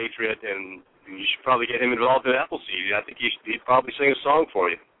real patriot, and you should probably get him involved in Appleseed. I think he'd probably sing a song for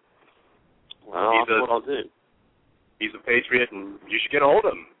you. Well, that's what I'll do. He's a patriot, and you should get a hold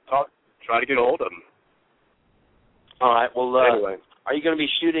of him. Try to get a hold of him. All right. Well, anyway. Are you going to be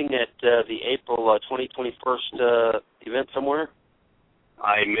shooting at the April 2021 event somewhere?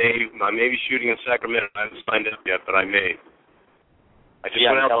 I may be shooting in Sacramento. I haven't signed up yet, but I may. I just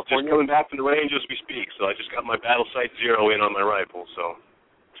went out, just coming back from the range as we speak, so I just got my Battle Sight Zero in on my rifle, so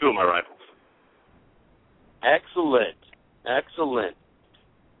 2 of my rifles. Excellent.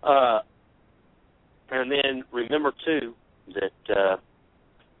 And then remember, too, that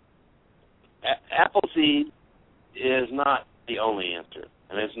Appleseed is not the only answer,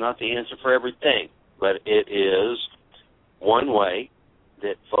 and it's not the answer for everything, but it is one way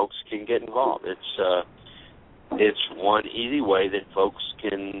that folks can get involved. It's one easy way that folks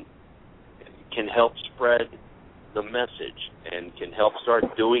can help spread the message and can help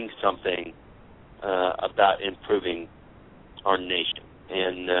start doing something about improving our nation.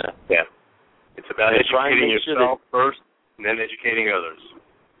 And it's about educating yourself first, and then educating others.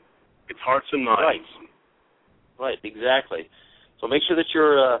 It's hearts and minds. Right, exactly. So make sure that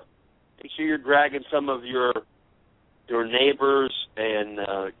you're dragging some of your neighbors and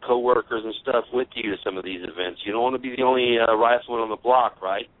coworkers and stuff with you to some of these events. You don't want to be the only rifleman on the block,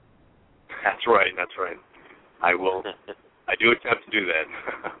 right? That's right. I will. I do attempt to do that.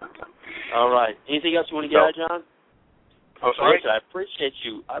 All right. Anything else you want to get at, John? Oh, sorry. Listen, I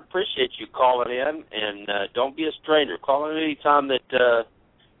appreciate you calling in, and don't be a stranger. Call in any time that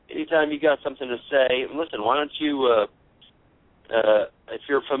anytime you got something to say, listen, why don't you, if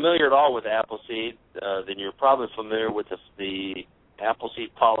you're familiar at all with Appleseed, then you're probably familiar with the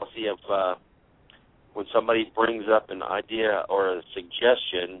Appleseed policy of when somebody brings up an idea or a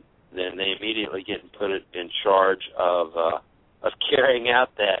suggestion, then they immediately get put in charge of carrying out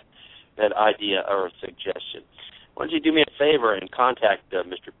that idea or suggestion. Why don't you do me a favor and contact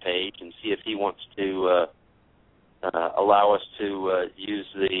Mr. Page and see if he wants to allow us to use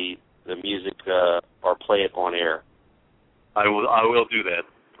the music or play it on air. I will do that.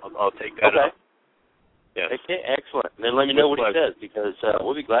 I'll take that up. Yes. Okay, excellent. And then let me know what he says, because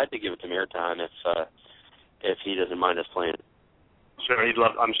we'll be glad to give it some airtime if he doesn't mind us playing it. Sure, he'd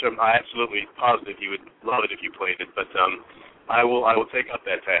love. I'm sure. I absolutely positive he would love it if you played it. But I will take up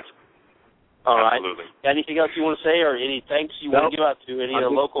that task. All right. Absolutely. Anything else you want to say, or any thanks you want to give out to any of the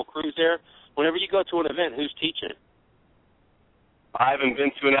local crews there? Whenever you go to an event, who's teaching? I haven't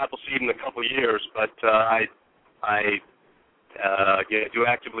been to an Appleseed in a couple of years, but I do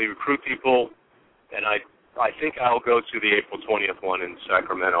actively recruit people, and I think I'll go to the April 20th one in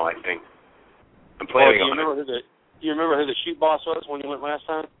Sacramento. I think I'm planning on it. Do you remember who the shoot boss was when you went last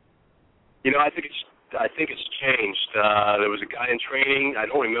time? You know, I think it's changed. There was a guy in training. I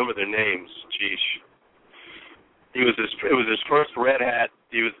don't remember their names. Geesh. It was his first red hat.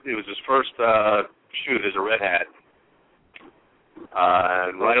 It was his first shoot as a red hat.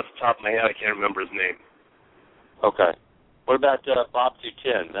 And right off the top of my head, I can't remember his name. Okay. What about Bob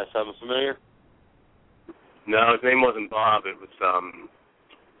 210? That sound familiar? No, his name wasn't Bob. It was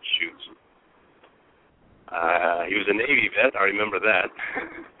shoots. He was a Navy vet. I remember that.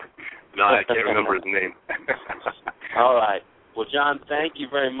 No, I can't remember his name. All right. Well, John, thank you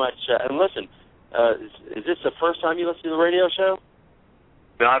very much. And listen, is this the first time you listen to the radio show?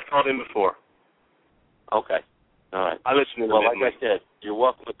 No, I've called in before. Okay. All right. I listen to them. Well, like I said, you're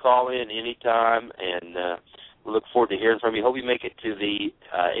welcome to call in anytime, and we look forward to hearing from you. Hope you make it to the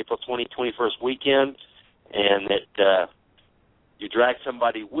April 21st weekend, and that you drag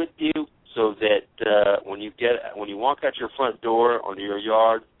somebody with you, so that when you walk out your front door onto your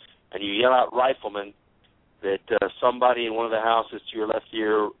yard and you yell out Rifleman, that somebody in one of the houses to your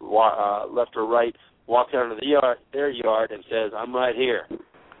left or right walks out into their yard and says, "I'm right here."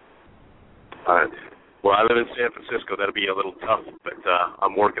 All right. Well, I live in San Francisco. That'll be a little tough, but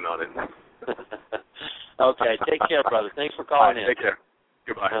I'm working on it. Okay. Take care, brother. Thanks for calling in. Take care.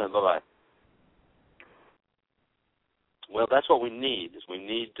 Goodbye. Bye-bye. Well, that's what we need. We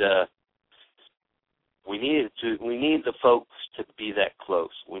need the folks to be that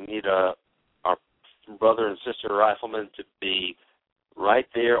close. We need our brother and sister riflemen to be right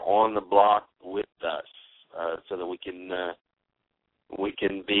there on the block with us, so that we can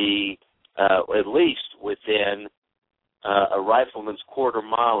be at least within a rifleman's quarter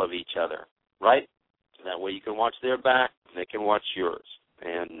mile of each other, right? That way you can watch their back, and they can watch yours,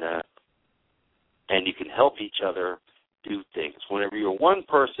 and you can help each other do things. Whenever you're one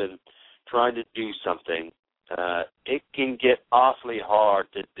person trying to do something, it can get awfully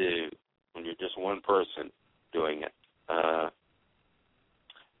hard to do when you're just one person doing it.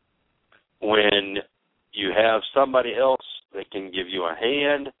 When you have somebody else that can give you a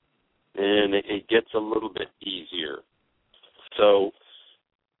hand, then it gets a little bit easier. So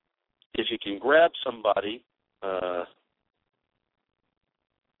if you can grab somebody,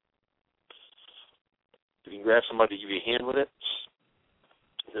 to give you a hand with it,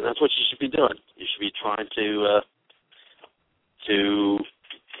 then that's what you should be doing. You should be trying to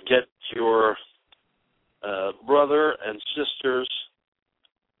get your brother and sisters,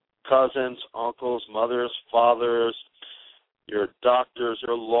 cousins, uncles, mothers, fathers, your doctors,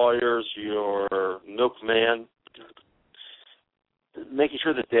 your lawyers, your milkman, making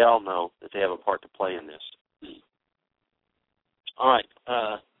sure that they all know that they have a part to play in this. All right.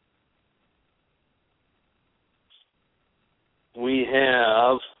 We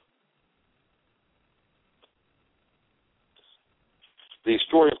have the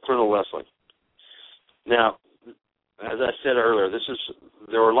story of Colonel Leslie. Now, as I said earlier,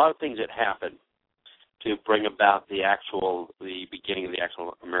 there were a lot of things that happened to bring about the beginning of the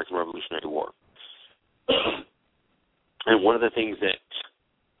actual American Revolutionary War. And one of the things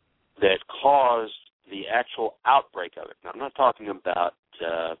that caused the actual outbreak of it. Now, I'm not talking about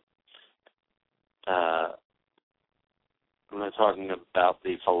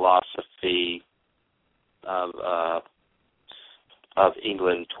the philosophy of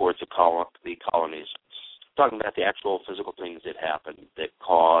England towards the colonies. I'm talking about the actual physical things that happened that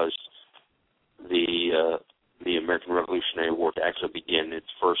caused the American Revolutionary War to actually begin its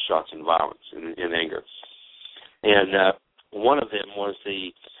first shots in violence and anger. And one of them was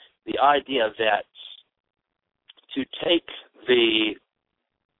the the idea that to take the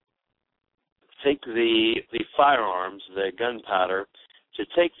firearms, the gunpowder, to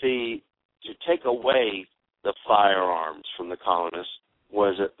take away the firearms from the colonists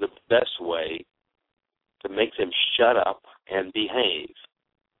was the best way to make them shut up and behave.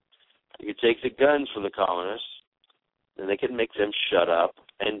 You could take the guns from the colonists, and they could make them shut up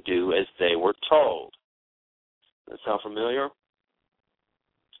and do as they were told. That sound familiar?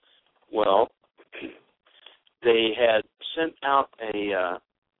 Well, they had sent out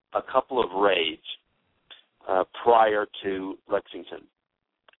a couple of raids prior to Lexington,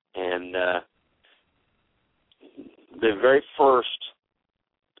 and the very first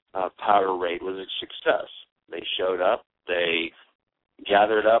powder raid was a success. They showed up, they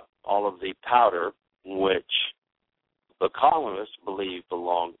gathered up all of the powder, which the colonists believed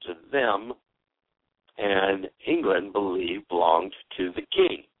belonged to them, and England believed belonged to the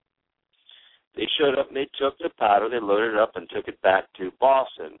king. They showed up and they took the powder, they loaded it up and took it back to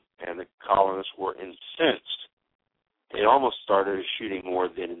Boston, and the colonists were incensed. It almost started a shooting war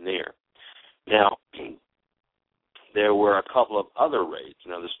then and there. Now, there were a couple of other raids.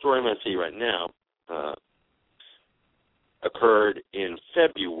 Now, the story I'm going to tell you right now occurred in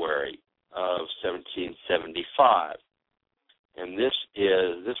February of 1775, and this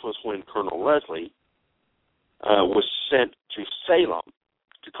was when Colonel Leslie was sent to Salem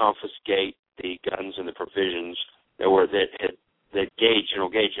to confiscate the guns and the provisions that General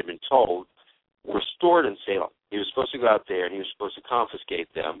Gage had been told were stored in Salem. He was supposed to go out there and he was supposed to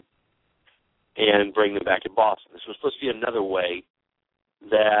confiscate them and bring them back to Boston. This was supposed to be another way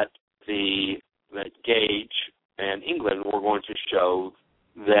that Gage and England were going to show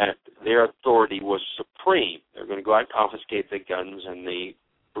that their authority was supreme. They're going to go out and confiscate the guns and the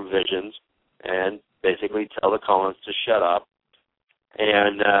provisions and basically tell the colonists to shut up.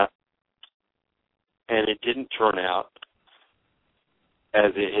 And it didn't turn out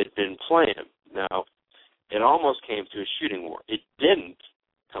as it had been planned. Now, it almost came to a shooting war. It didn't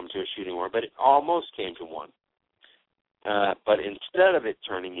come to a shooting war, but it almost came to one. But instead of it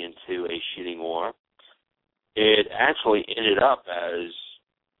turning into a shooting war, it actually ended up as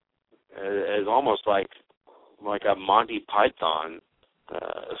almost like a Monty Python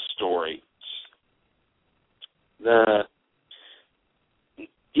story.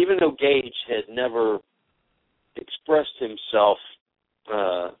 Even though Gage had never expressed himself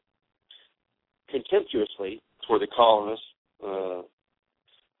contemptuously toward the colonists,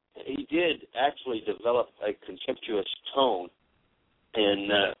 he did actually develop a contemptuous tone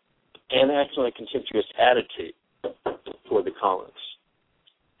and actually a contemptuous attitude toward the colonists.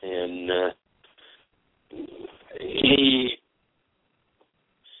 And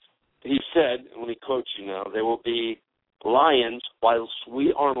he said, when he quotes you now, there will be lions whilst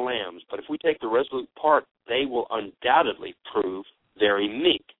we are lambs, but if we take the resolute part, they will undoubtedly prove very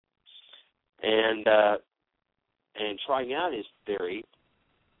meek. And trying out his theory,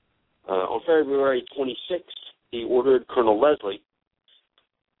 on February 26th, he ordered Colonel Leslie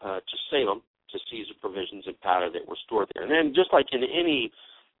to Salem to seize the provisions and powder that were stored there. And then, just like in any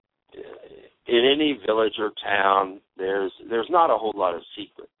village or town, there's not a whole lot of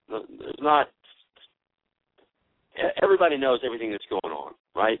secret. There's not. Everybody knows everything that's going on,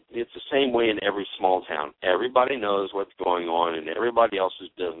 right? It's the same way in every small town. Everybody knows what's going on in everybody else's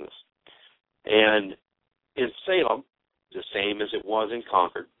business. And in Salem, the same as it was in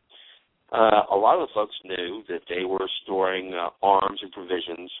Concord, a lot of the folks knew that they were storing arms and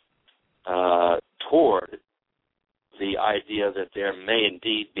provisions toward the idea that there may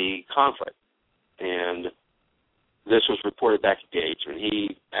indeed be conflict. And this was reported back to Gage, and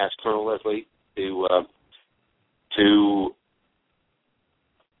he asked Colonel Leslie to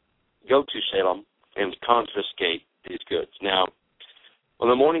go to Salem and confiscate these goods. Now, on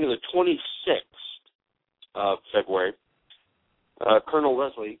the morning of the 26th of February, Colonel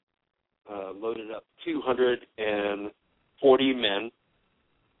Leslie loaded up 240 men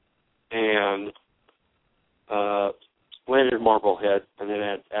and landed at Marblehead, and then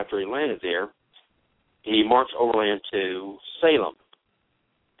after he landed there, he marched overland to Salem.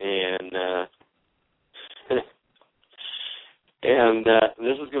 And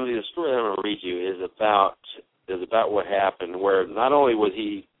this is going to be the story I'm going to read you is about what happened, where not only was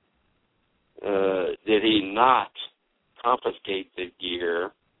did he not confiscate the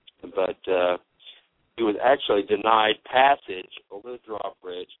gear, but he was actually denied passage over the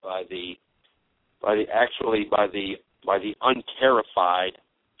drawbridge by the unterrified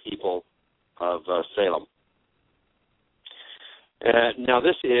people of Salem. Now,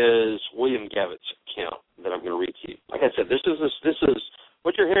 this is William Gavitt's account that I'm going to read to you. Like I said, this is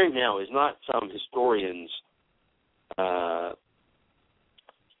What you're hearing now is not some historian's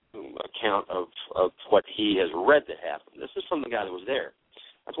account of what he has read that happened. This is from the guy that was there.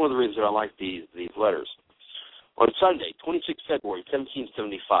 That's one of the reasons that I like these letters. On Sunday, 26 February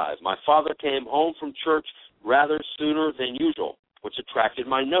 1775, my father came home from church rather sooner than usual, which attracted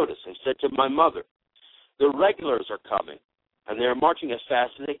my notice, and said to my mother, "The regulars are coming, and they are marching as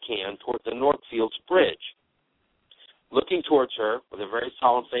fast as they can toward the Northfields Bridge." Looking towards her with a very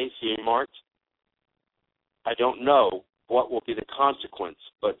solemn face, he remarked, "I don't know what will be the consequence,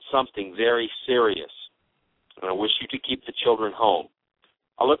 but something very serious, and I wish you to keep the children home."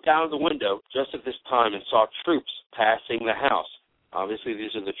 I looked out of the window just at this time and saw troops passing the house. Obviously,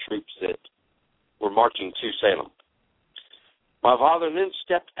 these are the troops that were marching to Salem. My father then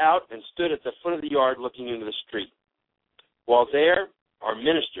stepped out and stood at the foot of the yard looking into the street. While there, our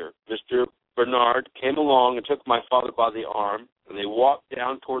minister, Mr. Bernard, came along and took my father by the arm, and they walked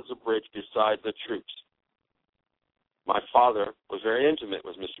down towards the bridge beside the troops. My father was very intimate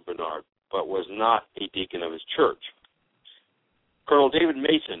with Mr. Bernard, but was not a deacon of his church. Colonel David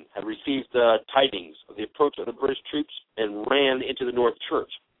Mason had received tidings of the approach of the British troops and ran into the North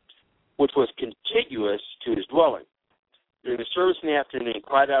Church, which was contiguous to his dwelling. During the service in the afternoon, he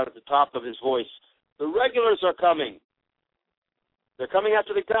cried out at the top of his voice, "The regulars are coming! They're coming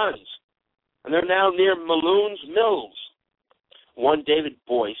after the guns, and they're now near Maloon's Mills." One David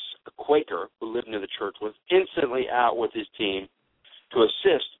Boyce, a Quaker who lived near the church, was instantly out with his team to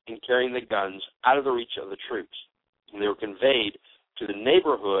assist in carrying the guns out of the reach of the troops, and they were conveyed to the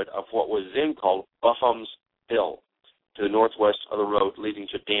neighborhood of what was then called Bufham's Hill, to the northwest of the road leading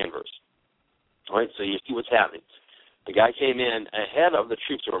to Danvers. All right, so you see what's happening. The guy came in ahead of the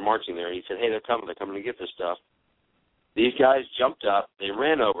troops that were marching there, and he said, "Hey, they're coming to get this stuff." These guys jumped up, they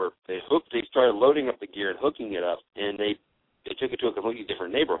ran over, they started loading up the gear and hooking it up, and they took it to a completely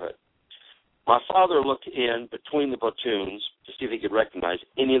different neighborhood. My father looked in between the platoons to see if he could recognize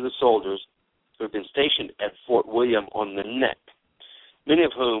any of the soldiers who had been stationed at Fort William on the Neck, many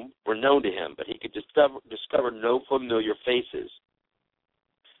of whom were known to him, but he could discover no familiar faces.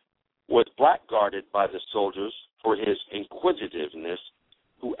 Was blackguarded by the soldiers for his inquisitiveness,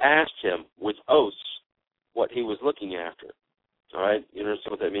 who asked him with oaths what he was looking after. All right, you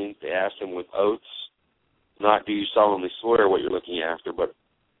understand what that means? They asked him with oaths, not do you solemnly swear what you're looking after, but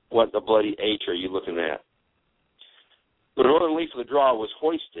what the bloody H are you looking at? The northern leaf of the draw was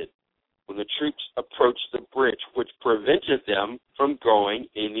hoisted when the troops approached the bridge, which prevented them from going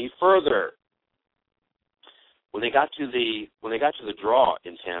any further. When they got to the draw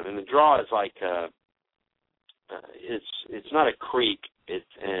in town, and the draw is like it's not a creek,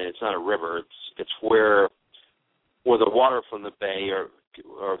 it's not a river. It's where the water from the bay or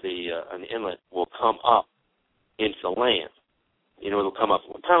an inlet will come up into the land. It'll come up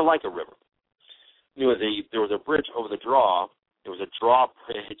kind of like a river. There was a bridge over the draw. There was a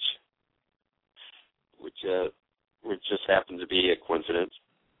drawbridge, which just happened to be a coincidence,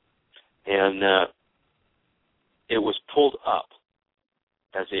 and it was pulled up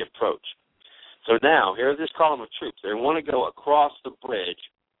as they approached. So now, here's this column of troops. They want to go across the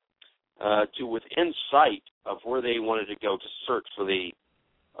bridge to within sight of where they wanted to go to search for the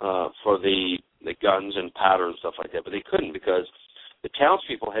guns and powder and stuff like that, but they couldn't because the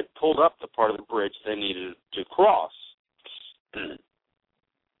townspeople had pulled up the part of the bridge they needed to cross.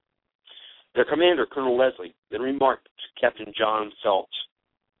 Their commander, Colonel Leslie, then remarked to Captain John Phelps,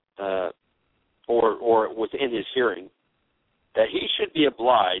 or within his hearing, that he should be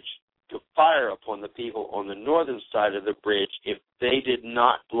obliged to fire upon the people on the northern side of the bridge if they did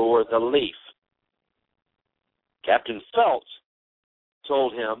not lower the leaf. Captain Phelps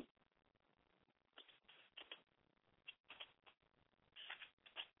told him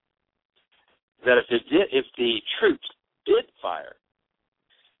that if the troops did fire,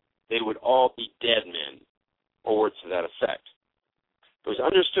 they would all be dead men, or words to that effect. It was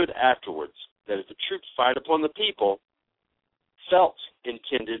understood afterwards that if the troops fired upon the people, Phelps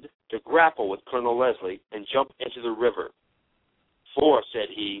intended to grapple with Colonel Leslie and jump into the river. "For," said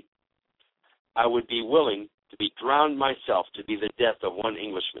he, "I would be willing to be drowned myself to be the death of one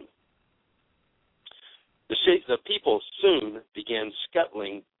Englishman." The people soon began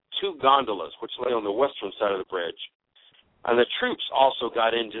scuttling two gondolas which lay on the western side of the bridge, and the troops also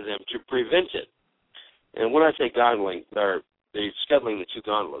got into them to prevent it. And when I say gondoling, they're scuttling the two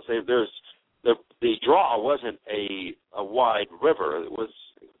gondolas. The draw wasn't a wide river. It was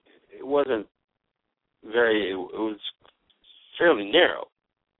fairly narrow.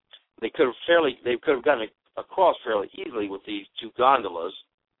 They could have gotten across fairly easily with these two gondolas,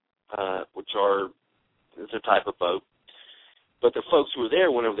 which are it's a type of boat. But the folks who were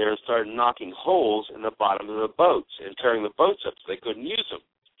there went over there and started knocking holes in the bottom of the boats and tearing the boats up so they couldn't use them.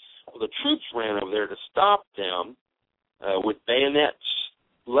 Well, the troops ran over there to stop them with bayonets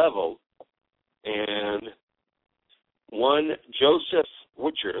leveled, and one Joseph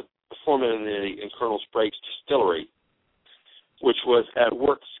Witcher, the foreman in Colonel Sprague's distillery, which was at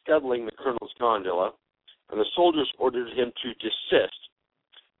work scuttling the colonel's gondola, and the soldiers ordered him to desist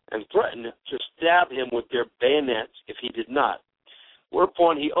and threatened to stab him with their bayonets if he did not.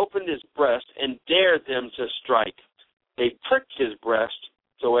 Whereupon he opened his breast and dared them to strike. They pricked his breast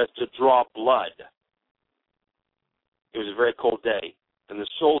so as to draw blood. It was a very cold day, and the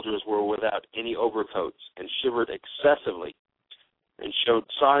soldiers were without any overcoats and shivered excessively and showed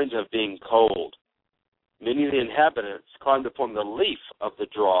signs of being cold. Many of the inhabitants climbed upon the leaf of the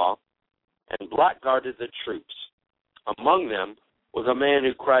draw and blackguarded the troops. Among them was a man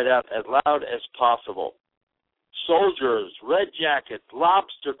who cried out as loud as possible, "Soldiers, red jackets,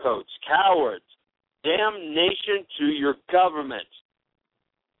 lobster coats, cowards, damnation to your government."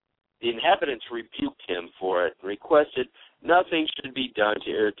 The inhabitants rebuked him for it and requested nothing should be done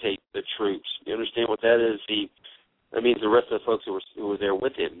to irritate the troops. You understand what that is? That means the rest of the folks who were there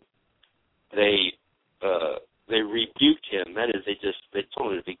with him, they rebuked him. That is, they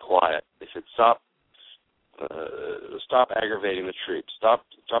told him to be quiet. They said, stop aggravating the troops. Stop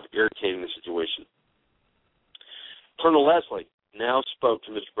irritating the situation. Colonel Leslie now spoke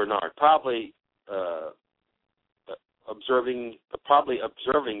to Mr. Bernard, probably observing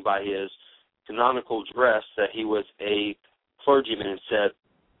by his canonical dress that he was a clergyman, and said,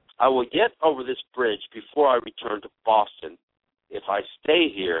 "I will get over this bridge before I return to Boston, if I stay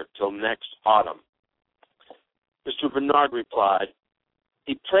here till next autumn." Mr. Bernard replied,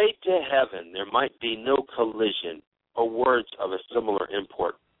 he prayed to heaven there might be no collision or words of a similar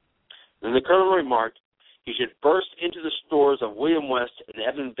import. Then the colonel remarked he should burst into the stores of William West and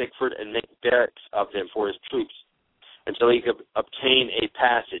Evan Bickford and make barracks of them for his troops until he could obtain a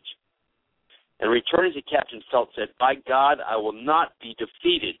passage. And returning to Captain Felt, said, "By God, I will not be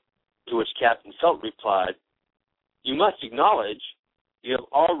defeated." To which Captain Felt replied, "You must acknowledge you have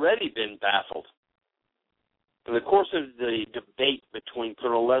already been baffled." In the course of the debate between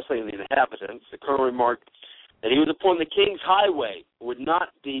Colonel Leslie and the inhabitants, the colonel remarked that he was upon the King's highway and would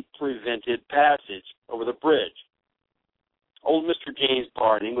not be prevented passage over the bridge. Old Mr. James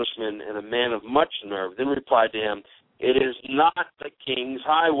Barr, an Englishman and a man of much nerve, then replied to him, "It is not the King's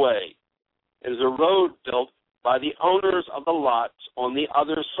highway. It is a road built by the owners of the lots on the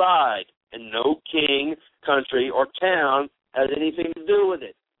other side, and no king, country, or town has anything to do with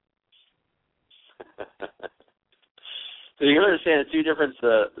it." So you can understand the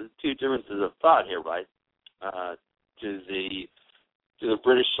two differences of thought here, right? To the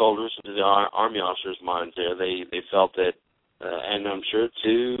British soldiers and to the army officers' minds there, they felt that, and I'm sure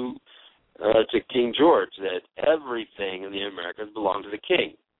to King George, that everything in the Americas belonged to the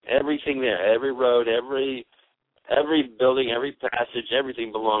king. Everything there, every road, every building, every passage,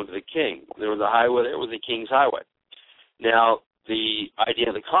 everything belonged to the king. There was a highway, there was the King's highway. Now, the idea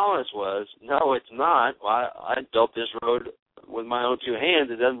of the colonists was, no, it's not. Well, I built this road with my own two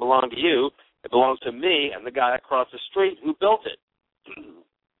hands. It doesn't belong to you. It belongs to me and the guy across the street who built it.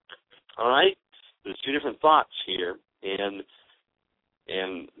 All right? There's two different thoughts here, and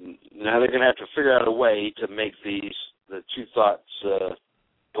now they're going to have to figure out a way to make the two thoughts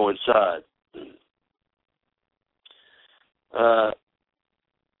coincide.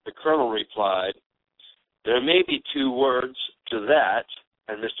 The colonel replied, "There may be two words to that,"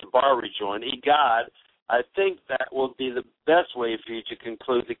 and Mr. Barr rejoined, "Egad, I think that will be the best way for you to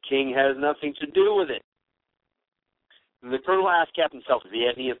conclude the king has nothing to do with it." The colonel asked Captain Felt if he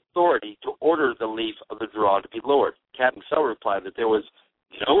had any authority to order the leaf of the draw to be lowered. Captain Felt replied that there was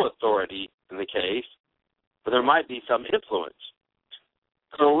no authority in the case, but there might be some influence.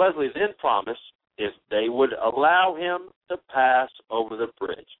 Colonel Leslie then promised if they would allow him to pass over the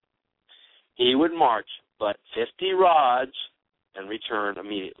bridge, he would march but 50 rods and return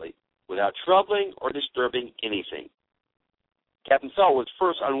immediately, without troubling or disturbing anything. Captain Felt was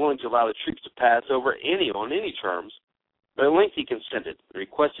first unwilling to allow the troops to pass over on any terms, but at length he consented and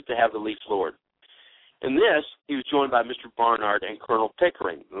requested to have the leaf lowered. In this, he was joined by Mr. Barnard and Colonel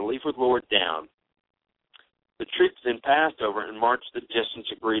Pickering, and the leaf was lowered down. The troops then passed over and marched the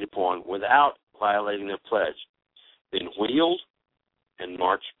distance agreed upon without violating their pledge, then wheeled and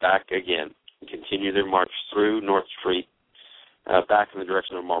marched back again and continued their march through North Street back in the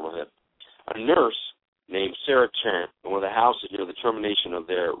direction of Marblehead. A nurse named Sarah Trent, in one of the houses near the termination of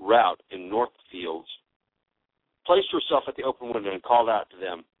their route in Northfields, placed herself at the open window and called out to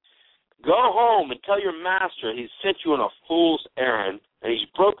them, Go home and tell your master he's sent you on a fool's errand, and he's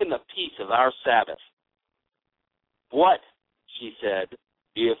broken the peace of our Sabbath. What? She said.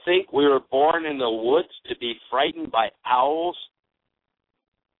 Do you think we were born in the woods to be frightened by owls?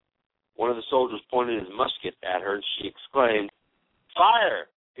 One of the soldiers pointed his musket at her, and she exclaimed, Fire,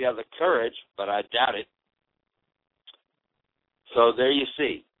 if you have the courage, but I doubt it. So there you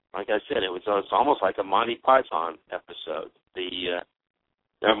see. Like I said, it's almost like a Monty Python episode. They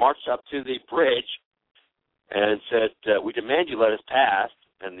marched up to the bridge and said, we demand you let us pass.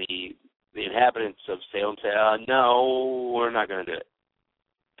 And the inhabitants of Salem said, no, we're not going to do it.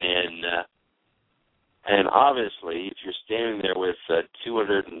 And obviously, if you're standing there with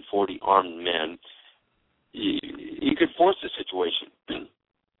 240 armed men, you could force the situation.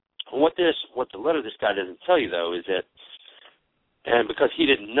 What the letter of this guy doesn't tell you, though, is that, and because he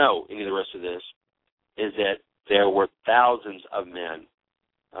didn't know any of the rest of this, is that there were thousands of men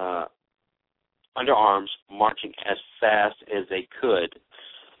under arms marching as fast as they could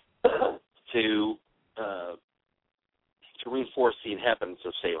to reinforce the inhabitants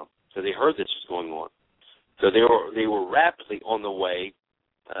of Salem. So they heard this was going on. So they were rapidly on the way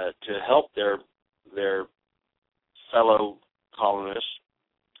to help their fellow colonists,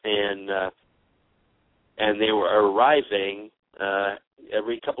 and they were arriving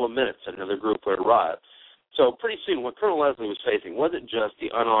every couple of minutes. Another group would arrive. So pretty soon, what Colonel Leslie was facing wasn't just the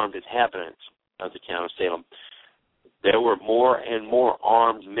unarmed inhabitants of the town of Salem. There were more and more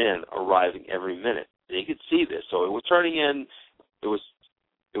armed men arriving every minute. And you could see this. So it was turning in. It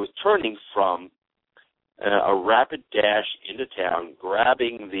was turning from a rapid dash into town,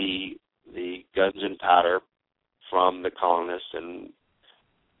 grabbing the guns and powder from the colonists and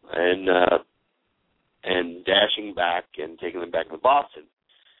dashing back and taking them back to Boston,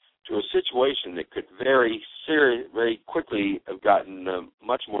 to a situation that could very quickly have gotten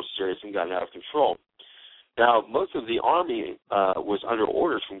much more serious and gotten out of control. Now, most of the Army was under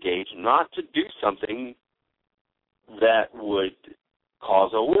orders from Gage not to do something that would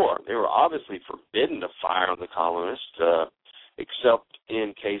cause a war. They were obviously forbidden to fire on the colonists, except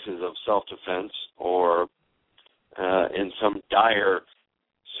in cases of self-defense or in some dire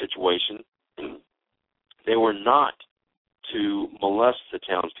situation. They were not to molest the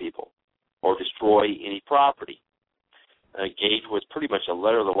townspeople or destroy any property. Gage was pretty much a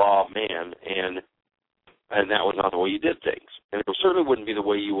letter-of-the-law man, and that was not the way you did things. And it certainly wouldn't be the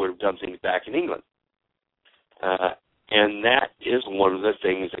way you would have done things back in England. And that is one of the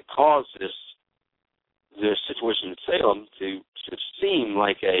things that caused this situation in Salem to seem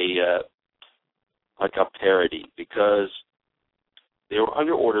like a parody, because they were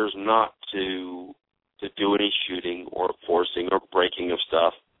under orders not to do any shooting or forcing or breaking of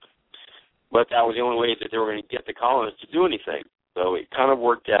stuff. But that was the only way that they were going to get the colonists to do anything. So it kind of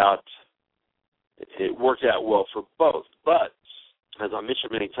worked out. It worked out well for both. But as I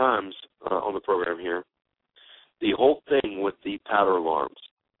mentioned many times on the program here, the whole thing with the powder alarms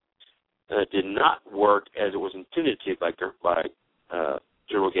did not work as it was intended to by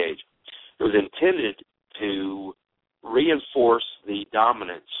General Gage. It was intended to reinforce the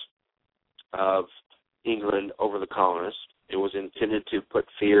dominance of England over the colonists. It was intended to put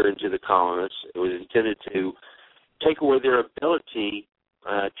fear into the colonists. It was intended to take away their ability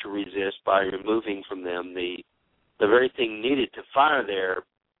to resist by removing from them the very thing needed to fire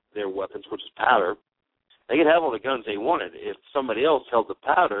their weapons, which is powder. They could have all the guns they wanted. If somebody else held the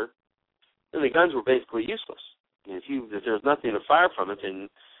powder, then the guns were basically useless. If there was nothing to fire from it, then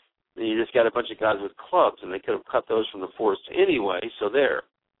you just got a bunch of guys with clubs, and they could have cut those from the forest anyway, so there.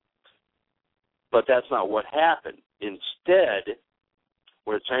 But that's not what happened. Instead,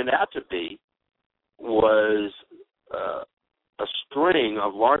 what it turned out to be was a string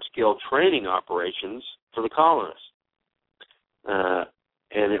of large-scale training operations for the colonists.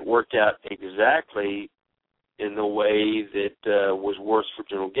 And it worked out exactly in the way that was worse for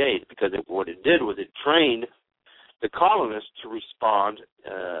General Gage, because what it did was it trained the colonists to respond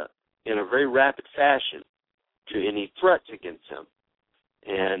in a very rapid fashion to any threats against them.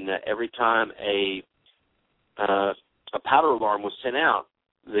 And every time a powder alarm was sent out,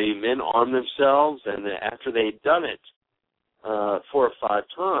 the men armed themselves, and after they had done it 4 or 5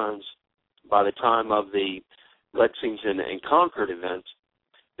 times, by the time of the Lexington and Concord events,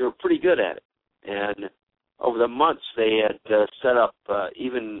 they were pretty good at it. And over the months, they had set up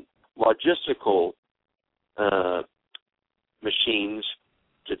even logistical machines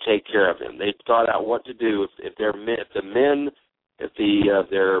to take care of them. They thought out what to do if their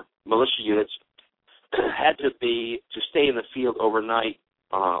militia units had to stay in the field overnight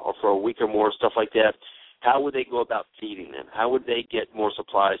or for a week or more, stuff like that. how would they go about feeding them? How would they get more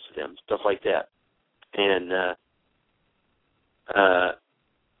supplies to them? Stuff like that. And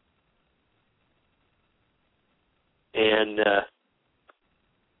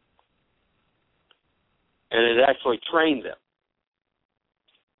it actually trained them.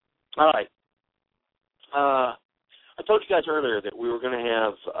 All right. I told you guys earlier that we were going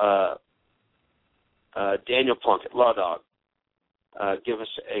to have Daniel Plunkett, Law Dog, give us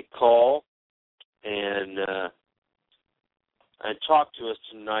a call and talk to us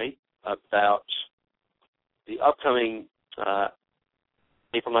tonight about the upcoming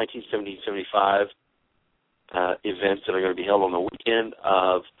April 1975 events that are going to be held on the weekend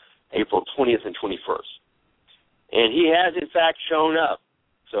of April 20th and 21st. And he has, in fact, shown up.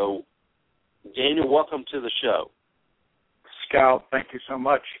 So, Daniel, welcome to the show. Scout, thank you so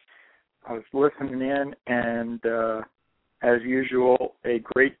much. I was listening in, and as usual, a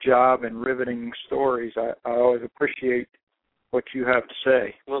great job in riveting stories. I always appreciate what you have to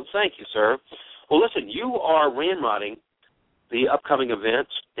say. Well, thank you, sir. Well, listen, you are ramrodding the upcoming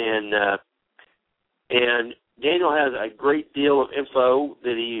events, and Daniel has a great deal of info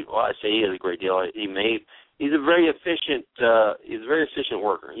that he has a great deal. He's a very efficient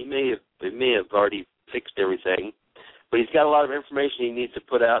worker. He may have already fixed everything, but he's got a lot of information he needs to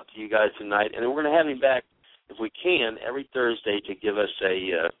put out to you guys tonight, and we're going to have him back, if we can, every Thursday to give us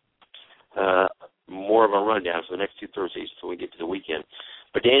more of a rundown for the next 2 Thursdays until we get to the weekend.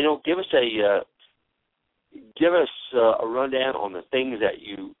 But Daniel, give us a rundown on the things that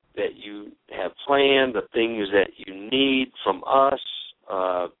you have planned, the things that you need from us,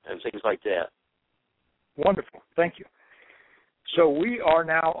 and things like that. Wonderful. Thank you. So we are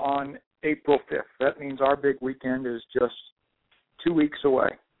now on April 5th. That means our big weekend is just 2 weeks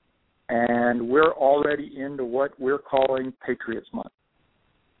away. And we're already into what we're calling Patriots Month.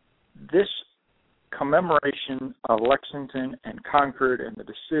 This commemoration of Lexington and Concord and the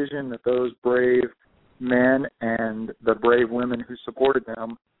decision that those brave men and the brave women who supported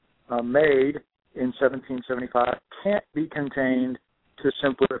them made in 1775 can't be contained to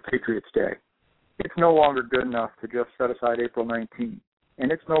simply a Patriots Day. It's no longer good enough to just set aside April 19th,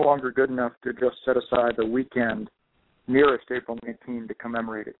 and it's no longer good enough to just set aside the weekend nearest April 19 to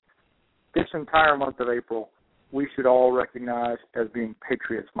commemorate it. This entire month of April, we should all recognize as being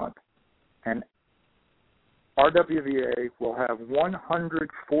Patriots Month. And RWVA will have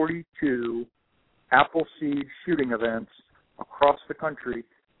 142 Appleseed shooting events across the country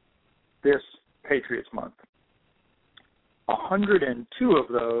this Patriots Month. 102 of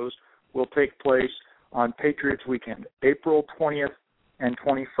those will take place on Patriots Weekend, April 20th and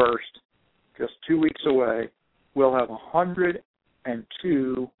 21st, just 2 weeks away. We'll have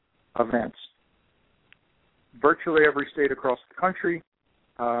 102 events. Virtually every state across the country,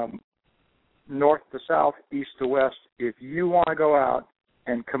 north to south, east to west. If you want to go out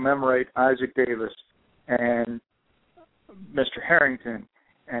and commemorate Isaac Davis and Mr. Harrington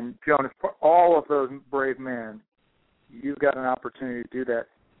and Jonas, all of those brave men, you've got an opportunity to do that.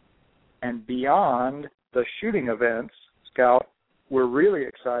 And beyond the shooting events, Scout, we're really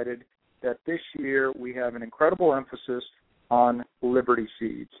excited that this year we have an incredible emphasis on Liberty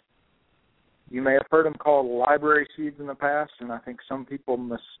Seeds. You may have heard them called library seeds in the past, and I think some people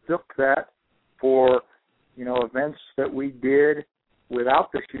mistook that for, events that we did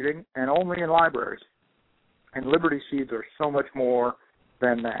without the shooting and only in libraries. And Liberty Seeds are so much more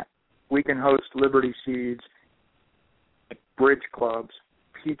than that. We can host Liberty Seeds at bridge clubs,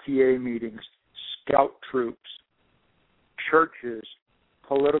 PTA meetings, scout troops, churches,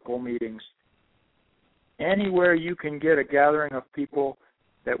 political meetings. Anywhere you can get a gathering of people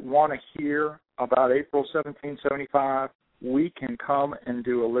that want to hear about April 1775, we can come and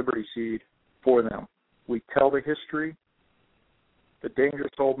do a Liberty Seed for them. We tell the history, the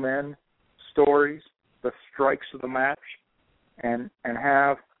dangerous old men stories, the strikes of the match, and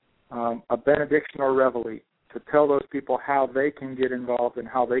have a benediction or reveille to tell those people how they can get involved and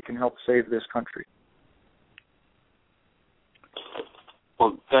how they can help save this country.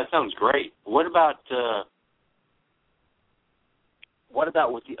 Well, that sounds great. What about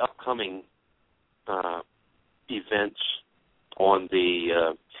with the upcoming events on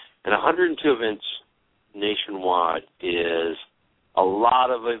the and 102 events nationwide is a lot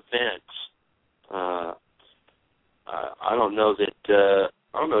of events. I don't know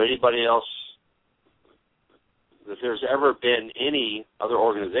anybody else that there's ever been any other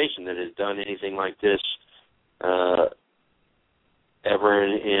organization that has done anything like this ever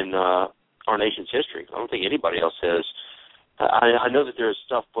in our nation's history. I don't think anybody else has. I know that there's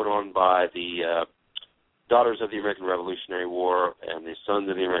stuff put on by the Daughters of the American Revolutionary War and the Sons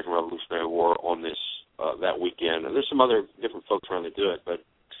of the American Revolutionary War on this that weekend. And there's some other different folks around that do it, but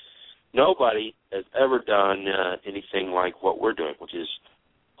nobody has ever done anything like what we're doing, which is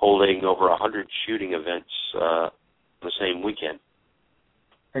holding over 100 shooting events the same weekend.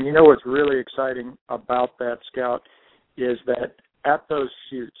 And you know what's really exciting about that, Scout, is that at those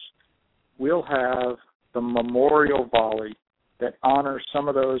shoots, we'll have the memorial volley that honors some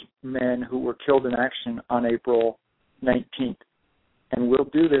of those men who were killed in action on April 19th. And we'll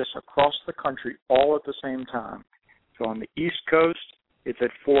do this across the country all at the same time. So on the East Coast, it's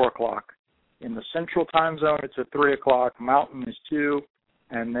at 4 o'clock. In the Central Time Zone, it's at 3 o'clock. Mountain is 2.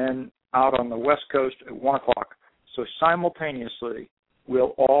 And then out on the West Coast at 1 o'clock. So simultaneously,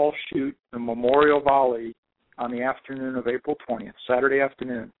 we'll all shoot the memorial volley on the afternoon of April 20th, Saturday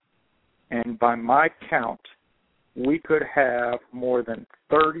afternoon. And by my count, we could have more than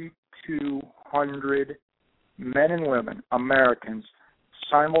 3,200 men and women, Americans,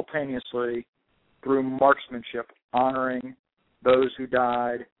 simultaneously through marksmanship honoring those who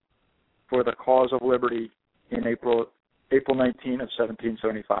died for the cause of liberty in April 19 of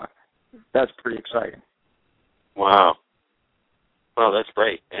 1775. That's pretty exciting. Wow. Well, that's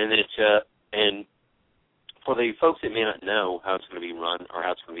great. And it's and for the folks that may not know how it's going to be run or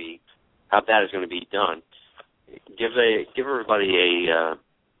how that is going to be done, give everybody a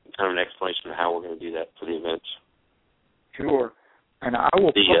kind of an explanation of how we're going to do that for the events. Sure. And I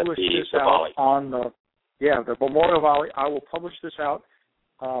will publish this out on the memorial volley. I will publish this out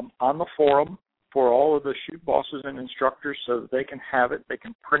on the forum for all of the shoot bosses and instructors so that they can have it, they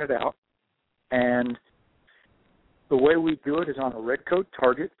can print it out. And the way we do it is on a red coat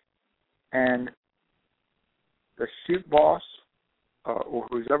target, and the shoot boss or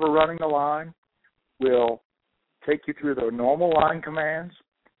who's ever running the line will take you through the normal line commands,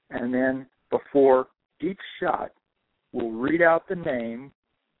 and then before each shot, we'll read out the name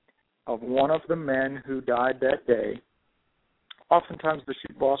of one of the men who died that day. Oftentimes the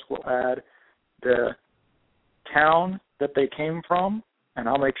shoot boss will add the town that they came from, and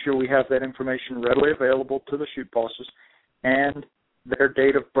I'll make sure we have that information readily available to the shoot bosses, and their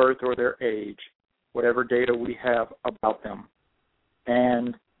date of birth or their age, whatever data we have about them.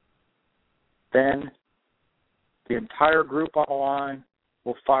 And then the entire group on the line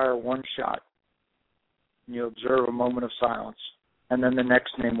will fire one shot. And you'll observe a moment of silence. And then the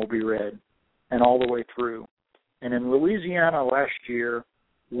next name will be read, and all the way through. And in Louisiana last year,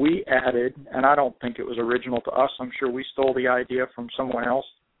 we added, and I don't think it was original to us, I'm sure we stole the idea from someone else,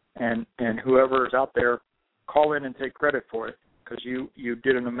 and whoever is out there, call in and take credit for it, because you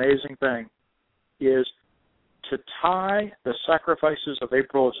did an amazing thing, is to tie the sacrifices of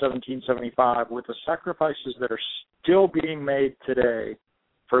April of 1775 with the sacrifices that are still being made today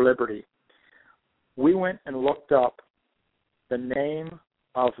for liberty. We went and looked up the name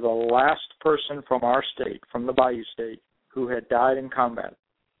of the last person from our state, from the Bayou State, who had died in combat.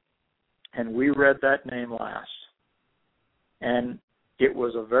 And we read that name last. And it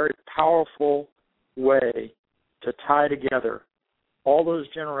was a very powerful way to tie together all those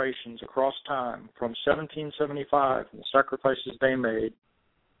generations across time, from 1775 and the sacrifices they made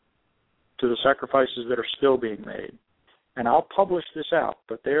to the sacrifices that are still being made. And I'll publish this out,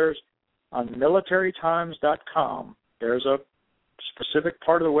 but there's on militarytimes.com, there's a specific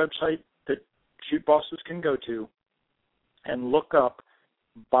part of the website that shoot bosses can go to and look up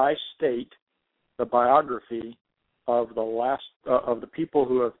by state the biography of the last of the people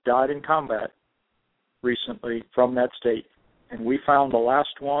who have died in combat recently from that state. And we found the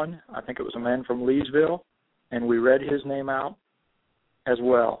last one, I think it was a man from Leesville, and we read his name out as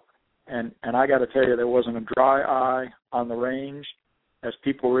well. And I got to tell you, there wasn't a dry eye on the range as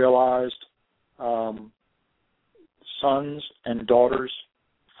people realized sons and daughters,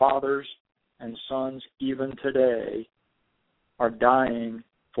 fathers and sons, even today, are dying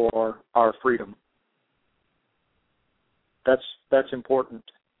for our freedom. That's important,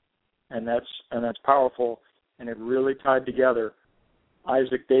 and that's powerful, and it really tied together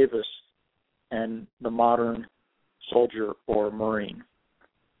Isaac Davis and the modern soldier or Marine.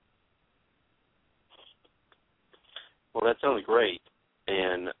 Well, that sounds great,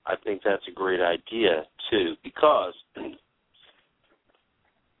 and I think that's a great idea, too, because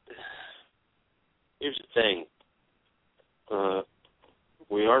here's the thing.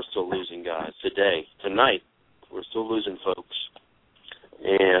 We are still losing guys today. Tonight, we're still losing folks.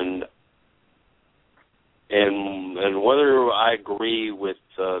 And whether I agree with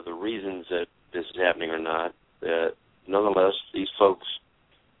the reasons that this is happening or not, that nonetheless, these folks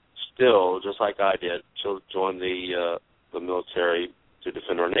still, just like I did, join the military to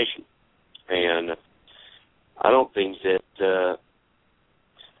defend our nation. And I don't think that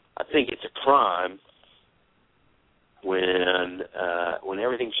I think it's a crime when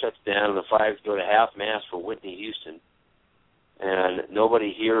everything shuts down and the flags go to half-mast for Whitney Houston, and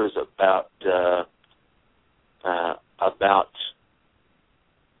nobody hears about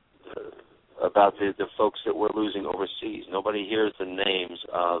the folks that we're losing overseas. Nobody hears the names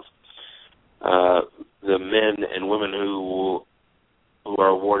of the men and women who are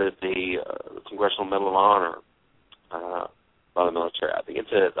awarded the Congressional Medal of Honor by the military. I think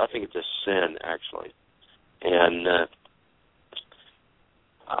it's a sin, actually, and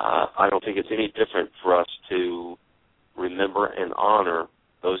I don't think it's any different for us to remember and honor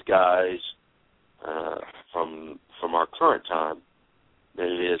those guys from our current time than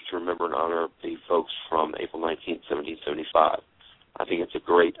it is to remember and honor the folks from April 19th, 1775. I think it's a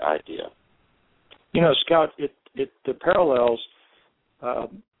great idea. You know, Scott, the parallels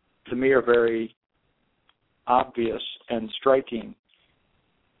to me are very obvious and striking.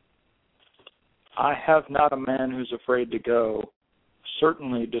 I Have Not a Man Who's Afraid to Go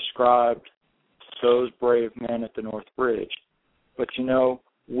certainly described those brave men at the North Bridge. But, you know,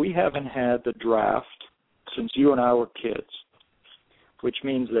 we haven't had the draft since you and I were kids, which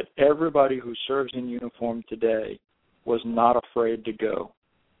means that everybody who serves in uniform today was not afraid to go.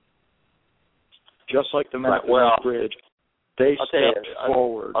 Just like the men at the North Bridge, they stepped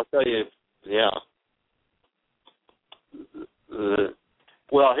forward. I'll tell you, yeah.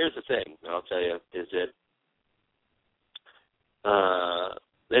 Well, here's the thing, I'll tell you, is that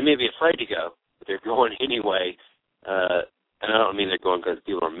they may be afraid to go, but they're going anyway. And I don't mean they're going because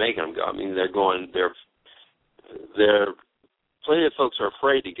people are making them go. I mean they're going. They're plenty of folks are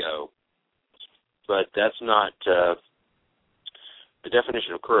afraid to go, but that's not the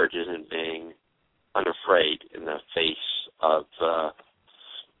definition of courage. Isn't being unafraid in the face of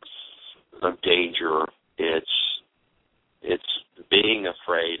danger. It's being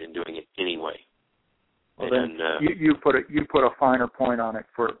afraid and doing it anyway. Well, then you put a finer point on it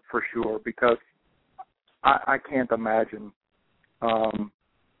for sure, because I can't imagine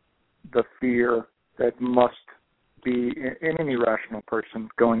the fear that must be in any rational person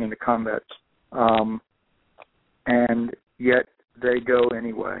going into combat, and yet they go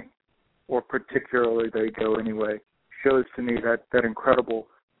anyway, or particularly they go anyway. Shows to me that incredible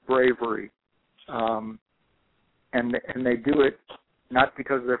bravery, and they do it not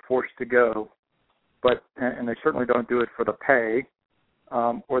because they're forced to go, but and they certainly don't do it for the pay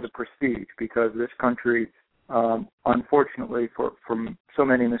or the prestige, because this country, unfortunately, for so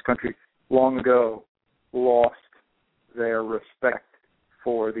many in this country, long ago lost their respect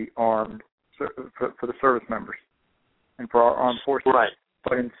for the for the service members and for our armed forces. Right.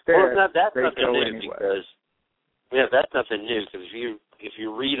 But instead, that's they nothing go new anyway. Because, that's nothing new, because if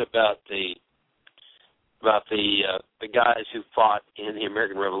you read about the guys who fought in the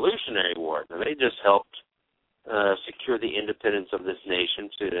American Revolutionary War, they just helped secure the independence of this nation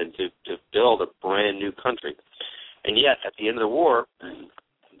to build a brand new country. And yet, at the end of the war,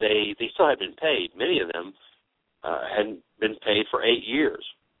 they still had been paid. Many of them hadn't been paid for 8 years.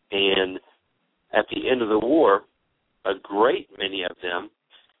 And at the end of the war, a great many of them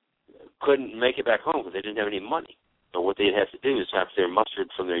couldn't make it back home because they didn't have any money. So what they'd have to do is, after they're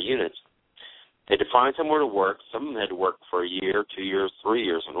mustered from their units, they had to find somewhere to work. Some of them had to work for a year, 2 years, 3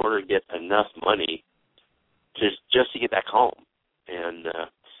 years in order to get enough money just to get back home. And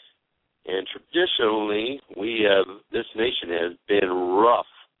traditionally, this nation has been rough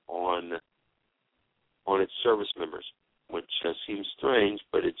on its service members, which seems strange,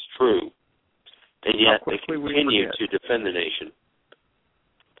 but it's true. And yet they continue to defend the nation.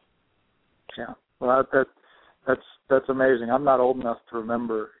 Yeah, well, that's amazing. I'm not old enough to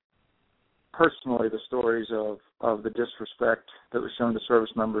remember personally the stories of the disrespect that was shown to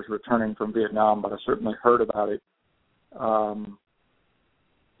service members returning from Vietnam, but I certainly heard about it,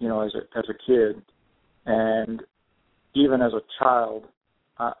 as a kid, and even as a child,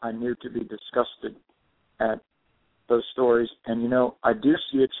 I knew to be disgusted at those stories. And I do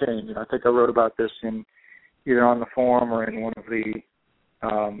see a change, and I think I wrote about this in either on the forum or in one of the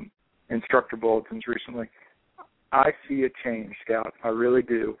instructor bulletins recently. I see a change, Scout. I really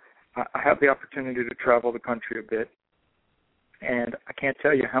do. I have the opportunity to travel the country a bit, and I can't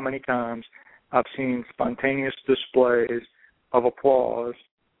tell you how many times I've seen spontaneous displays of applause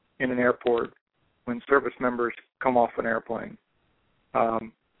in an airport when service members come off an airplane,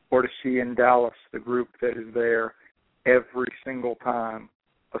 or to see in Dallas the group that is there every single time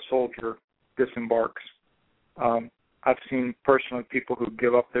a soldier disembarks. I've seen personally people who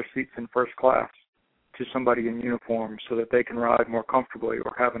give up their seats in first class to somebody in uniform so that they can ride more comfortably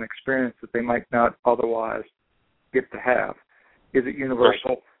or have an experience that they might not otherwise get to have. Is it universal?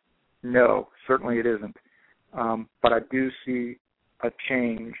 Right. No, certainly it isn't. but I do see a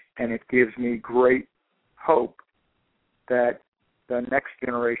change, and it gives me great hope that the next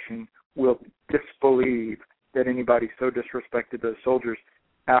generation will disbelieve that anybody so disrespected those soldiers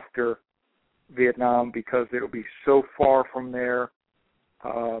after Vietnam, because it'll be so far from their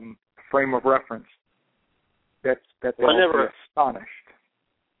frame of reference that they'll be astonished.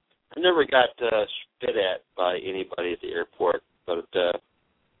 I never got spit at by anybody at the airport, but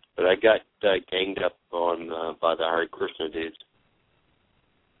I got ganged up on by the Hare Krishna dudes.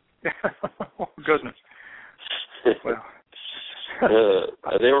 Oh, goodness. Well,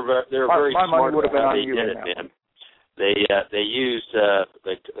 they were very smart about how they did it, man. They used the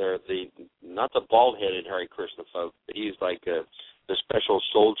not the bald-headed Hare Krishna folk. They used like the special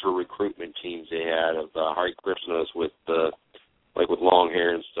soldier recruitment teams they had of Hare Krishnas with with long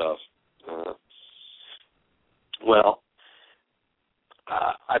hair and stuff.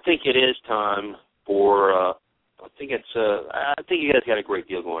 I think it is time for. I think you guys got a great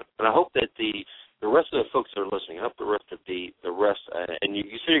deal going, and I hope that the rest of the folks that are listening, I hope the rest, and you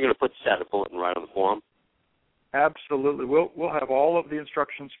said you're going to put the status bulletin right on the forum. Absolutely, we'll have all of the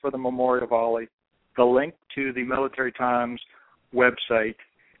instructions for the Memorial Volley, the link to the Military Times website,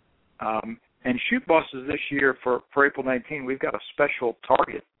 and Shoot Bosses this year for April 19. We've got a special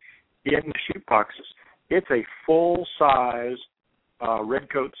target in the shoot boxes. It's a full-size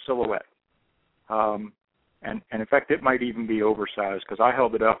redcoat silhouette. And in fact, it might even be oversized because I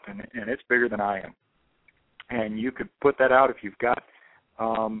held it up, and it's bigger than I am. And you could put that out if you've got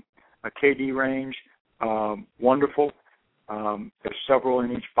a KD range. Wonderful. There's several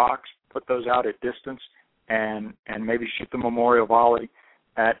in each box. Put those out at distance, and maybe shoot the Memorial Volley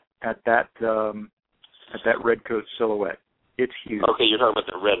at that redcoat silhouette. It's huge. Okay, you're talking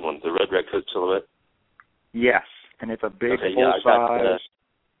about the red one, the redcoat silhouette. Yes, and it's a big full size.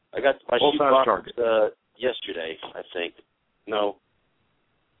 I got my shoot box target. Yesterday, I think. No,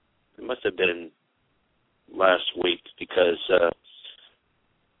 it must have been last week because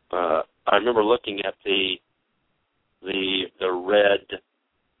I remember looking at the red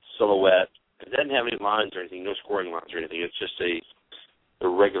silhouette. It doesn't have any lines or anything, no scoring lines or anything. It's just the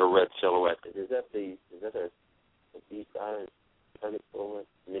regular red silhouette. Is that a B-side target silhouette?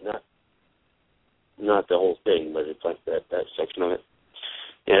 I mean, not the whole thing, but it's like that section of it.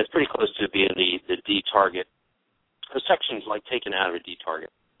 Yeah, it's pretty close to being the D target. The section's like taken out of a D target,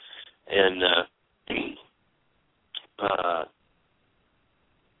 and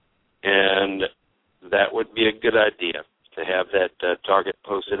that would be a good idea to have that target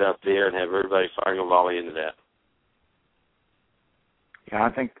posted up there and have everybody firing a volley into that. Yeah,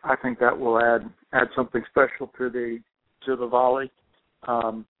 I think that will add something special to the volley.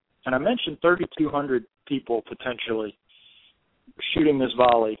 And I mentioned 3,200 people potentially shooting this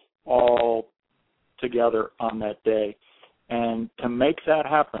volley all together on that day. And to make that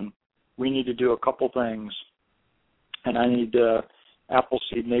happen, we need to do a couple things. And I need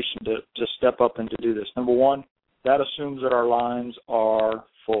Appleseed Nation to step up and to do this. Number one, that assumes that our lines are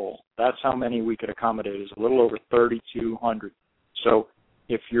full. That's how many we could accommodate, is a little over 3,200. So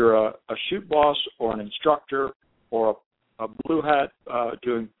if you're a shoot boss or an instructor or a blue hat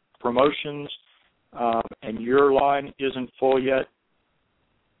doing promotions, and your line isn't full yet,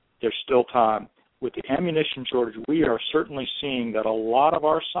 there's still time. With the ammunition shortage, we are certainly seeing that a lot of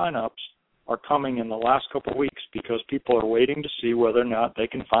our sign-ups are coming in the last couple of weeks because people are waiting to see whether or not they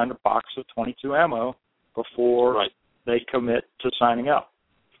can find a box of 22 ammo before they commit to signing up.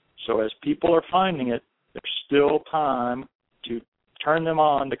 So as people are finding it, there's still time to turn them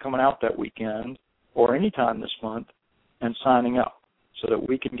on to coming out that weekend or any time this month and signing up so that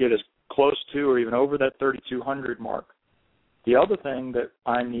we can get as close to or even over that 3,200 mark. The other thing that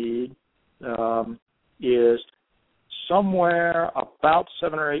I need is somewhere about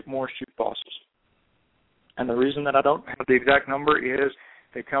 7 or 8 more shoot bosses. And the reason that I don't have the exact number is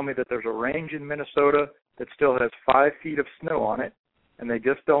they tell me that there's a range in Minnesota that still has 5 feet of snow on it, and they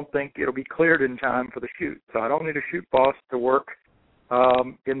just don't think it'll be cleared in time for the shoot. So I don't need a shoot boss to work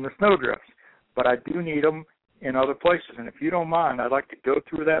in the snowdrifts, but I do need them in other places. And if you don't mind, I'd like to go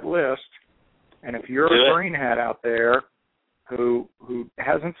through that list. And if you're a green hat out there who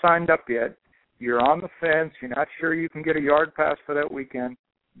hasn't signed up yet, you're on the fence, you're not sure you can get a yard pass for that weekend,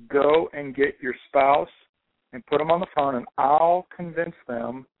 go and get your spouse and put them on the phone, and I'll convince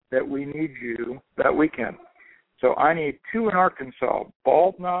them that we need you that weekend. So I need 2 in Arkansas,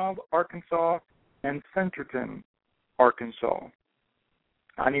 Bald Knob, Arkansas, and Centerton, Arkansas.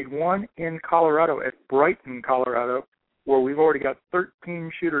 I need 1 in Colorado at Brighton, Colorado, where we've already got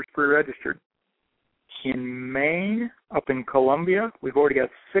 13 shooters pre-registered. In Maine, up in Columbia, we've already got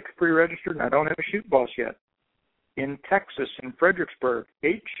 6 pre-registered, and I don't have a shoot boss yet. In Texas, in Fredericksburg,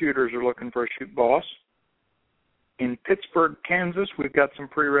 8 shooters are looking for a shoot boss. In Pittsburgh, Kansas, we've got some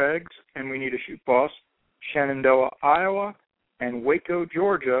preregs, and we need a shoot boss. Shenandoah, Iowa, and Waco,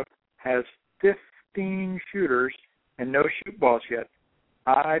 Georgia has 15 shooters and no shoot boss yet.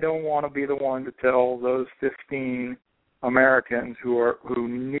 I don't want to be the one to tell those 15 Americans who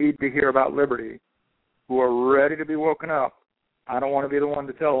need to hear about liberty, who are ready to be woken up. I don't want to be the one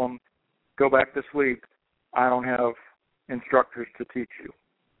to tell them, go back to sleep. I don't have instructors to teach you.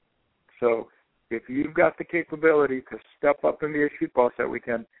 So if you've got the capability to step up and be a shoot boss that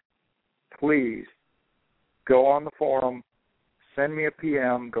weekend, please go on the forum, send me a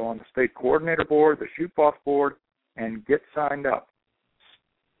PM, go on the state coordinator board, the shoot boss board, and get signed up.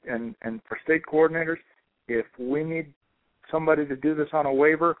 And for state coordinators, if we need somebody to do this on a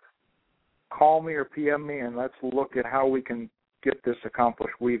waiver, call me or PM me, and let's look at how we can get this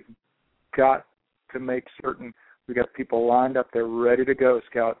accomplished. We've got to make certain we got people lined up, they're ready to go,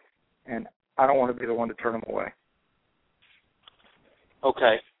 Scout, and I don't want to be the one to turn them away.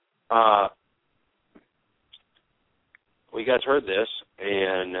 Okay. Well, you guys heard this,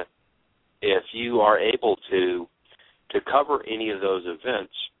 and if you are able to cover any of those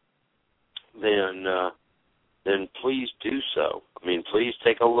events, then please do so. I mean, please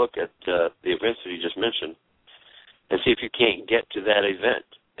take a look at the events that you just mentioned and see if you can't get to that event.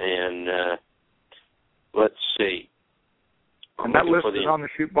 And let's see. And that list is on the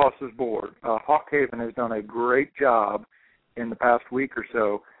Shoot Bosses board. Hawkhaven has done a great job in the past week or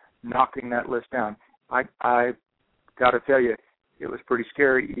so knocking that list down. I got to tell you, it was pretty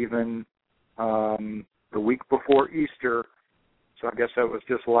scary even the week before Easter. So I guess that was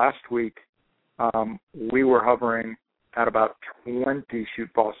just last week. We were hovering at about 20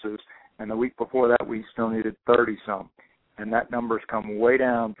 shoot bosses, and the week before that we still needed 30-some. And that number's come way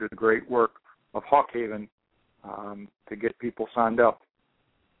down through the great work of Hawkhaven to get people signed up.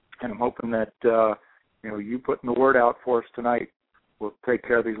 And I'm hoping that you putting the word out for us tonight will take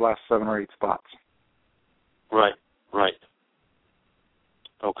care of these last 7 or 8 spots. Right.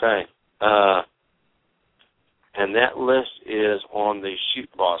 Okay. And that list is on the Shoot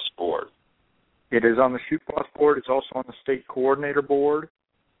Boss board. It is on the Shoot Boss board. It's also on the state coordinator board.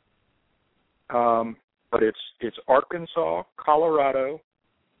 But it's Arkansas, Colorado,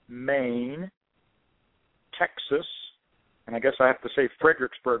 Maine, Texas, and I guess I have to say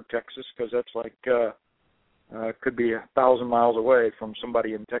Fredericksburg, Texas, because that's like could be 1,000 miles away from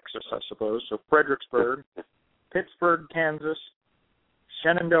somebody in Texas, I suppose. So Fredericksburg, Pittsburgh, Kansas,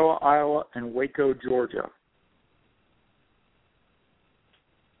 Shenandoah, Iowa, and Waco, Georgia.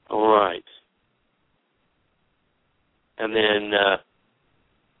 All right. And then,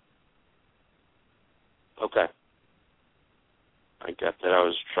 okay. I got that. I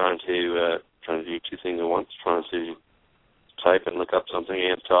was trying to do 2 things at once, trying to type and look up something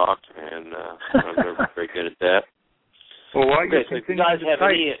and talk, and I'm never very good at that. Well, okay, so if you guys have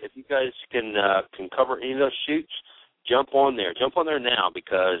if you guys can cover any of those shoots, jump on there. Jump on there now,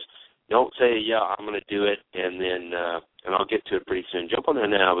 because don't say, yeah, I'm going to do it, and then and I'll get to it pretty soon. Jump on there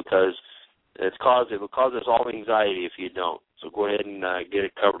now, because it will cause us all anxiety if you don't. So go ahead and get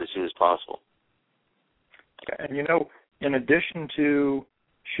it covered as soon as possible. And, in addition to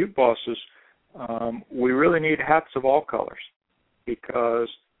shoot bosses, we really need hats of all colors, because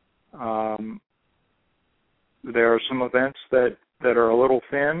there are some events that are a little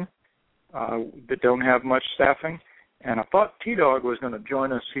thin, that don't have much staffing. And I thought T-Dog was going to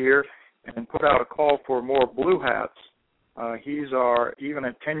join us here and put out a call for more blue hats. He's even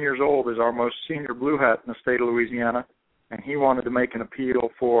at 10 years old, is our most senior blue hat in the state of Louisiana, and he wanted to make an appeal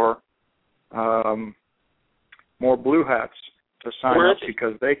for more blue hats to sign up,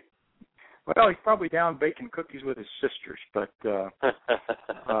 because he's probably down baking cookies with his sisters, but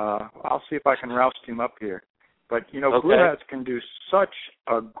I'll see if I can roust him up here. But, okay. Blue hats can do such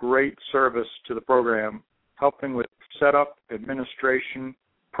a great service to the program, helping with setup, administration,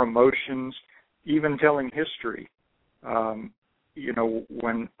 promotions, even telling history. When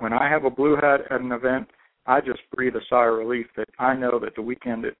I have a blue hat at an event, I just breathe a sigh of relief that I know that the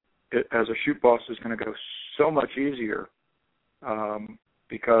weekend as a shoot boss is going to go so much easier,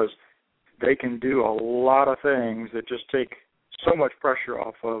 because they can do a lot of things that just take so much pressure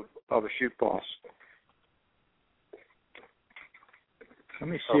off of a shoot boss. Let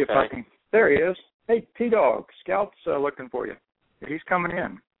me see if I can. There he is. Hey, T-Dog, Scout's looking for you. He's coming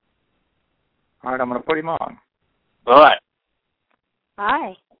in. All right, I'm going to put him on. All right.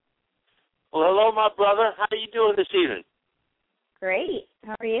 Hi. Well, hello, my brother. How are you doing this evening? Great.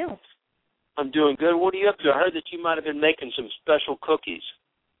 How are you? I'm doing good. What are you up to? I heard that you might have been making some special cookies.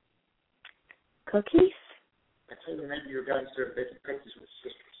 Cookies? I told her maybe you were going to baking cookies with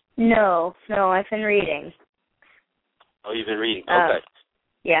sisters. No, I've been reading. Oh, you've been reading. Okay.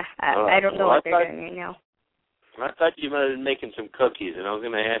 Yeah, I don't know what they're doing right now. I thought you might have been making some cookies, and I was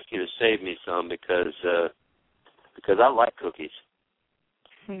going to ask you to save me some because I like cookies.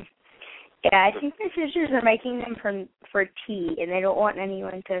 Yeah, I think my sisters are making them for tea, and they don't want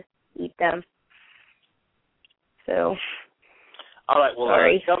anyone to eat them. So. All right. Well,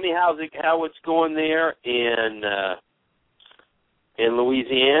 tell me how it's going there in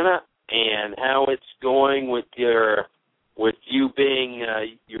Louisiana, and how it's going with you being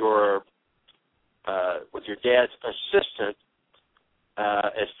with your dad's assistant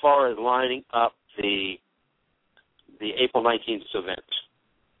as far as lining up the April 19th event.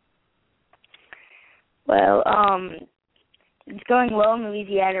 Well, it's going well in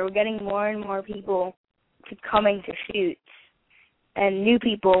Louisiana. We're getting more and more people coming to shoots, and new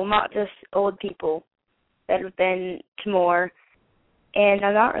people, not just old people that have been to more. And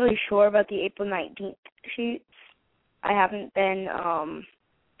I'm not really sure about the April 19th shoots. I haven't been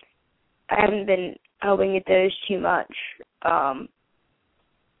helping at those too much. I've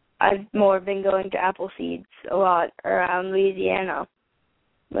more been going to Appleseeds a lot around Louisiana,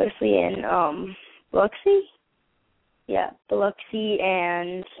 mostly in Biloxi. Yeah, Biloxi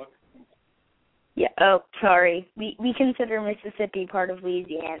and we consider Mississippi part of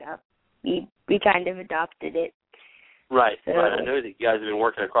Louisiana. We kind of adopted it. Right. So, right. I know that you guys have been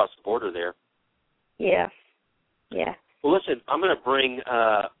working across the border there. Yeah. Well, listen, I'm going to bring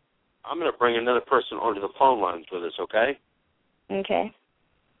another person onto the phone lines with us. Okay. Okay.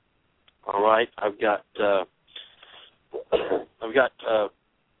 All right. I've got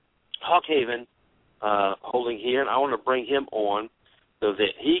Hawkhaven holding here, and I want to bring him on so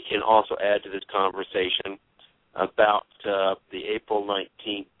that he can also add to this conversation about the April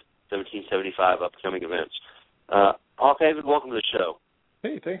 19th, 1775 upcoming events. Hawkhaven, welcome to the show.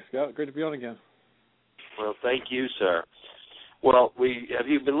 Hey, thanks, Scott. Great to be on again. Well, thank you, sir. Well, have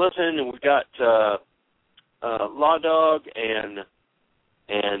you been listening? And we've got Law Dog and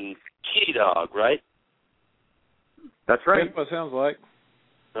T-Dog, right? That's right. That's what it sounds like.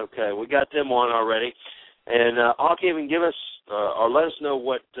 Okay, we got them on already. And Hawkhaven, give us or let us know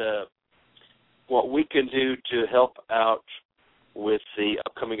what we can do to help out with the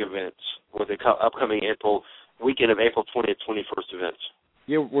upcoming events, with the upcoming weekend of April 20th, 21st events.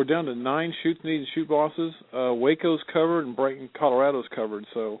 Yeah, we're down to 9 shoots needing shoot bosses. Waco's covered and Brighton, Colorado's covered,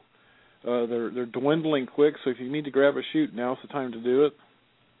 so they're dwindling quick. So if you need to grab a shoot, now's the time to do it.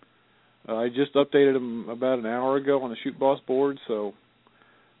 I just updated them about an hour ago on the shoot boss board, so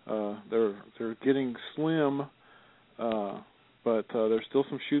they're getting slim, but there's still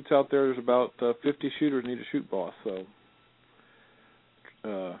some shoots out there. There's about 50 shooters need a shoot boss, so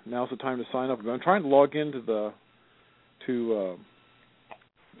now's the time to sign up. I'm trying to log into the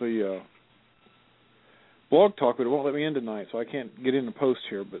blog talk, but it won't let me in tonight, so I can't get in the post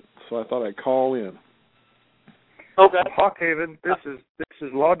here. But so I thought I'd call in. Okay, Hawkhaven, this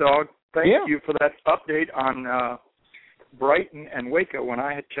is Law Dog. Thank you for that update on Brighton and Waco. When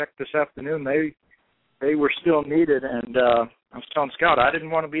I had checked this afternoon, they were still needed, and I was telling Scott I didn't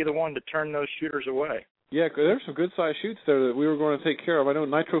want to be the one to turn those shooters away. Yeah, 'cause there's some good-sized shoots there that we were going to take care of. I know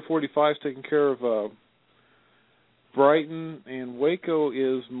Nitro 45 is taking care of Brighton, and Waco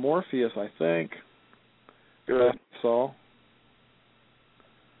is Morpheus, I think. Good. That's all.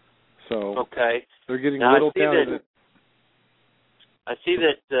 So okay, they're getting now, whittled down. I see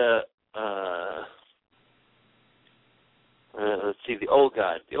that. Let's see, the old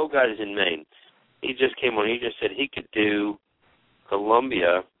guy. The old guy is in Maine. He just came on. He just said he could do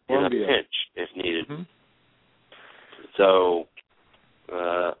Columbia in a pinch if needed. Mm-hmm. So,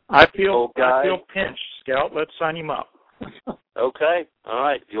 I feel pinched, Scout. Let's sign him up. Okay, all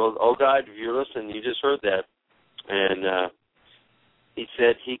right. The old guy, if you're listening, you just heard that, and he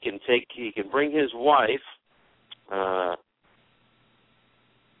said he can bring his wife to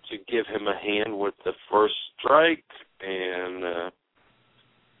give him a hand with the first strike, and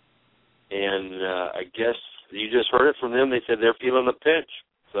I guess you just heard it from them. They said they're feeling the pinch.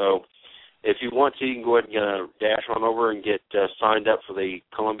 So if you want to, you can go ahead and dash on over and get signed up for the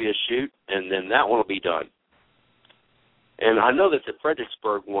Columbia shoot, and then that one will be done. And I know that the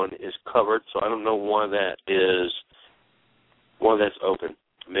Fredericksburg one is covered, so I don't know why that's open.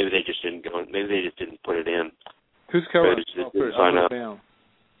 Maybe they just didn't go. Maybe they just didn't put it in. Who's covering? Maybe they just didn't sign up. Down.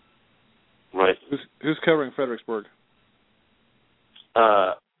 Right. Who's covering Fredericksburg?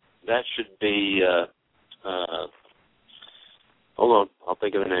 That should be. Hold on, I'll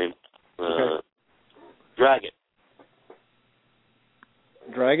think of the name. Okay. Draggett.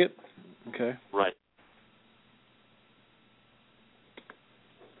 Draggett? Okay. Right.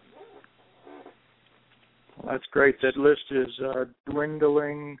 That's great. That list is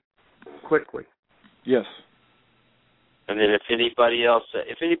dwindling quickly. Yes. And then if anybody else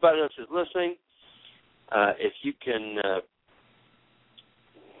is listening, if you can,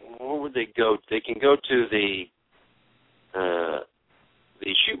 where would they go? They can go to the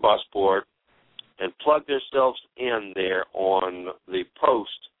Shoot Boss board and plug themselves in there on the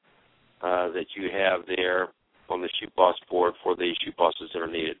post that you have there on the Shoot Boss board for the shoot bosses that are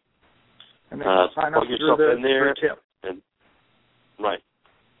needed. And then sign up plug yourself in there. tip. Right.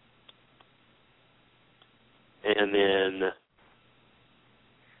 And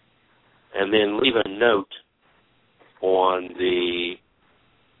then leave a note on the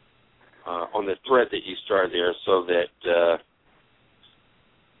thread that you started there, so that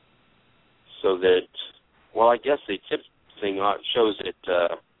well, I guess the tip thing shows it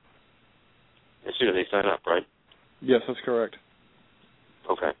as soon as they sign up, right? Yes, that's correct.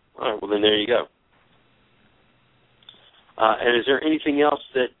 Okay. All right. Well, then there you go. And is there anything else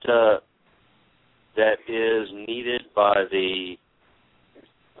that is needed by the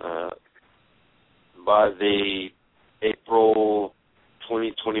April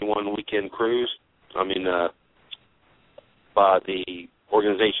 2021 weekend cruise? I mean, by the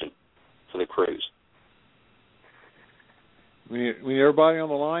organization for the cruise. We need everybody on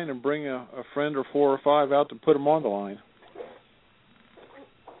the line, and bring a friend or 4 or 5 out to put them on the line.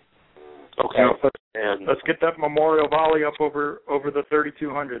 Okay. And let's get that memorial volley up over the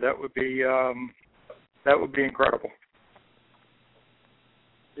 3,200. That would be incredible.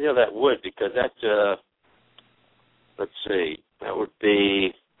 Yeah, that would, because that let's see, that would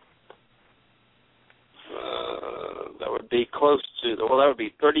be close to, well, that would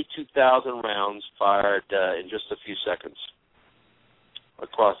be 32,000 rounds fired in just a few seconds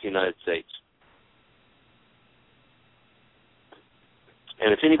across the United States.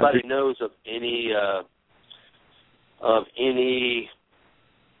 And if anybody knows of any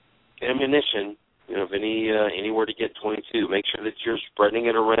ammunition, of anywhere to get 22, make sure that you're spreading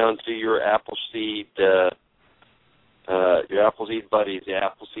it around to your Appleseed buddies, the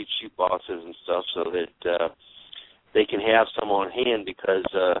Appleseed shoot bosses and stuff, so that they can have some on hand. Because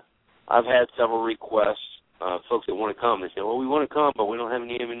I've had several requests, folks that want to come. They say, "Well, we want to come, but we don't have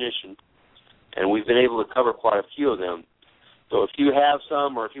any ammunition," and we've been able to cover quite a few of them. So if you have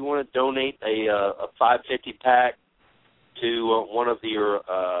some, or if you want to donate a 550 pack to one of your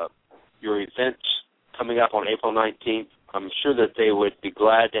events coming up on April 19th, I'm sure that they would be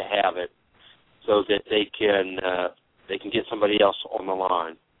glad to have it, so that they can get somebody else on the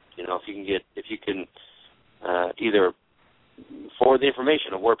line. If you can either forward the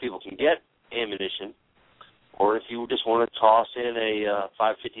information of where people can get ammunition, or if you just want to toss in a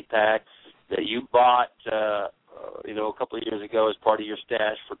 550 pack that you bought a couple of years ago as part of your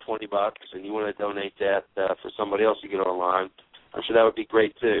stash for $20, and you want to donate that for somebody else to get online, I'm sure that would be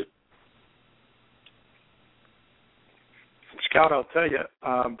great too. Scout, I'll tell you,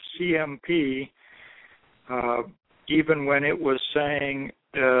 CMP, even when it was saying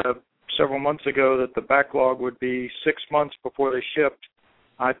several months ago that the backlog would be 6 months before they shipped,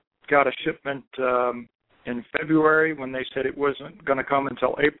 I got a shipment in February when they said it wasn't going to come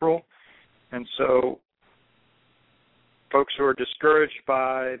until April. And so folks who are discouraged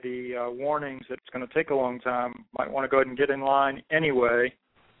by the warnings that it's going to take a long time might want to go ahead and get in line anyway,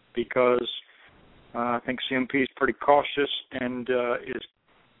 because I think CMP is pretty cautious and is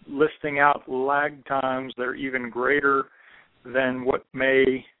listing out lag times that are even greater than what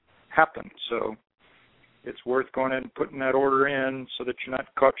may happen. So it's worth going in and putting that order in so that you're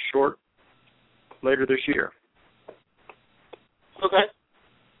not caught short later this year. Okay.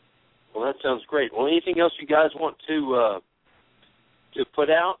 Well, that sounds great. Well, anything else you guys want to put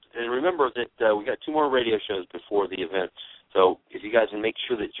out? And remember that we got 2 more radio shows before the event. So if you guys can make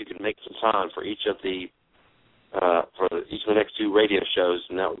sure that you can make some time for each of the next 2 radio shows,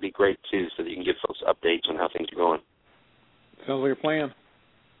 and that would be great too, so that you can give folks updates on how things are going. Sounds like a plan.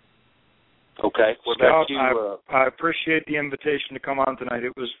 Okay. What about you? I appreciate the invitation to come on tonight.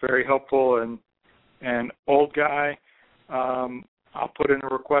 It was very helpful. And old guy, I'll put in a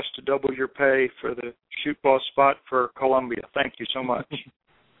request to double your pay for the shoot boss spot for Columbia. Thank you so much.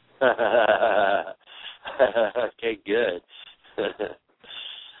 Okay, good.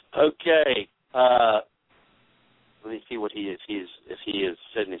 Okay. Let me see what if he has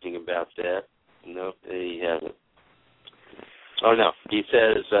said anything about that. No, he hasn't. Oh no, he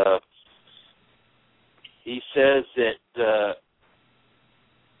says that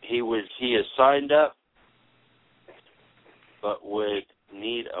he is signed up, but would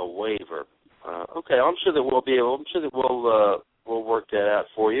need a waiver. Okay, I'm sure that we'll work that out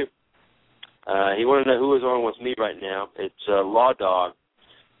for you. He wanted to know who is on with me right now. It's Law Dog,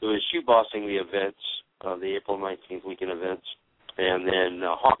 who is shoe bossing the events, the April 19th weekend events, and then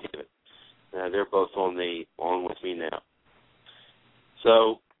Hawkhaven. They're both on with me now.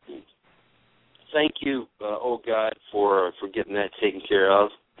 So thank you, old guy, for getting that taken care of.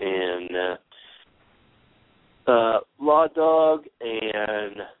 And Law Dog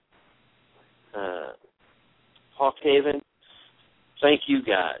and Hawkhaven, thank you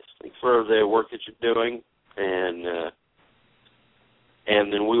guys for the work that you're doing, and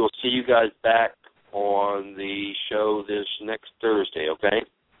then we will see you guys back on the show this next Thursday, okay?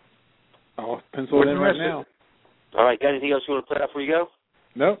 I'll pencil it in right now. All right, got anything else you want to put out before you go?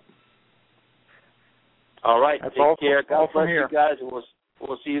 Nope. All right, That's take care. God bless you guys, and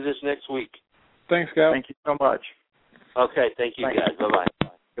we'll see you this next week. Thanks, Scott. Thank you so much. Okay, thank you guys. Bye-bye.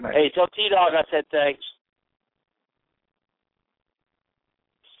 Good night. Hey, tell T-Dog I said thanks.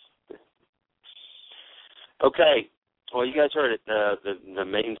 Okay. Well, you guys heard it. The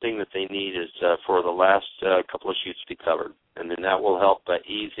main thing that they need is for the last couple of shoots to be covered, and then that will help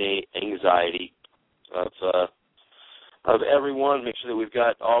ease the anxiety of everyone. Make sure that we've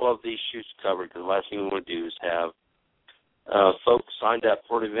got all of these shoots covered, because the last thing we want to do is have folks signed up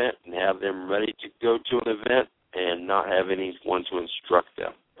for an event and have them ready to go to an event and not have anyone to instruct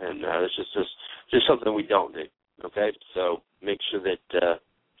them. And it's just something we don't do. Okay, so make sure that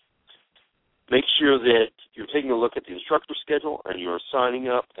you're taking a look at the instructor schedule and you're signing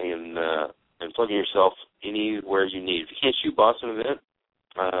up and plugging yourself anywhere you need. If you can't shoot boss an event,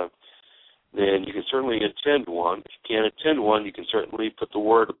 then you can certainly attend one. If you can't attend one, you can certainly put the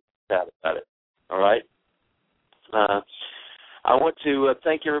word about it. All right? I want to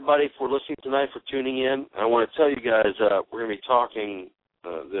thank everybody for listening tonight, for tuning in. I want to tell you guys we're going to be talking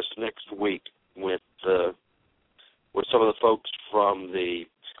this next week with some of the folks from the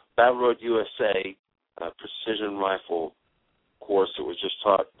Battle Road USA precision rifle course that was just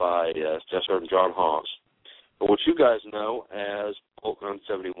taught by Staff Sergeant John Hawes, but what you guys know as Bolt Gun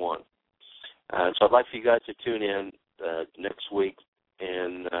 71. So I'd like for you guys to tune in next week,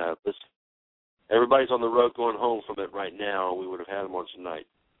 and listen. Everybody's on the road going home from it right now. We would have had them on tonight.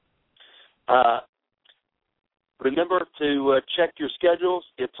 Remember to check your schedules,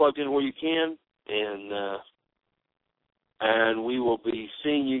 get plugged in where you can, and we will be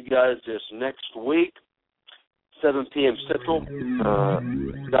seeing you guys this next week, 7 p.m. Central.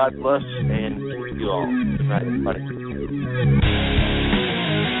 God bless, and thank you all. Good night, everybody.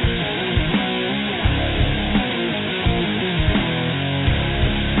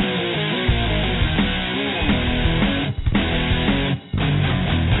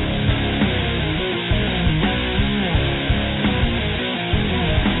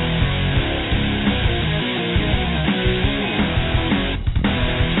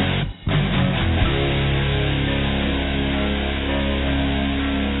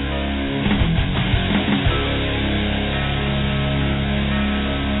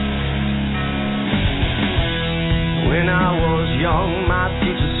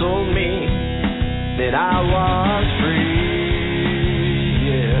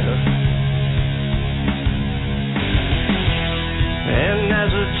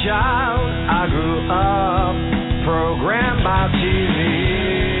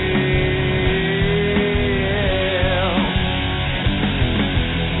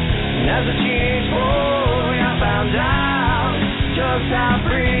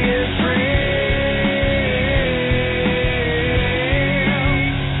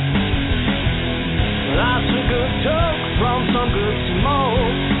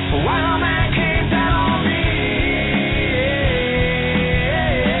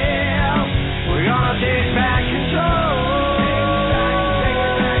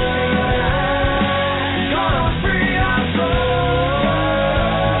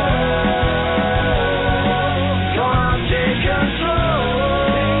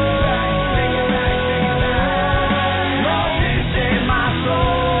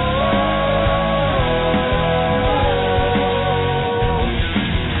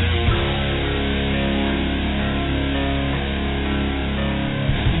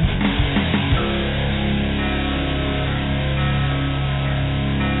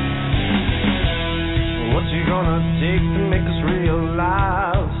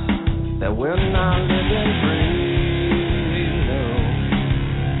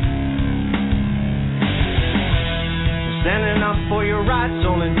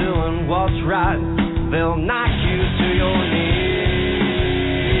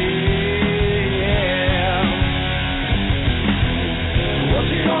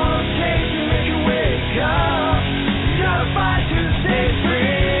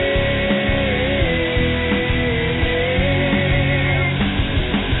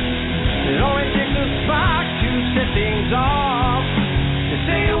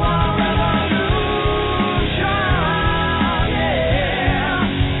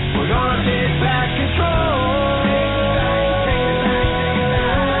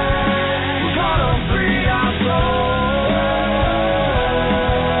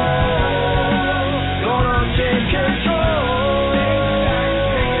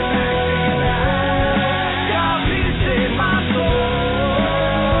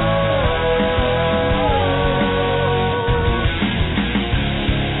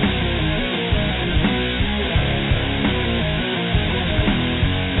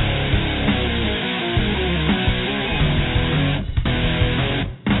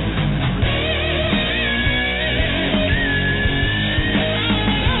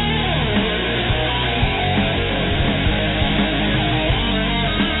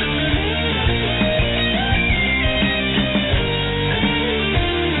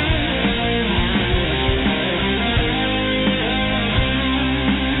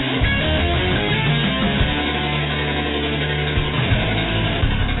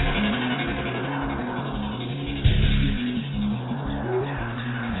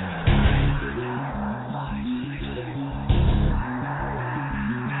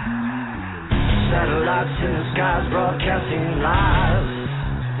 broadcasting live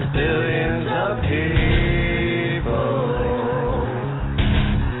to billions of people.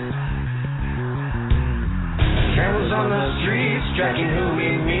 Cameras on the streets tracking who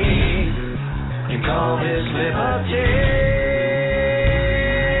we meet. You call this liberty.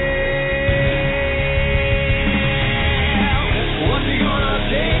 What's it gonna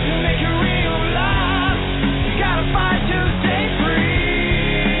take to make you realize you gotta fight to stay free?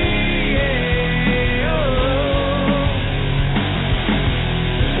 Yeah.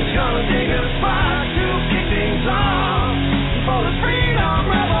 It's gonna take a fight.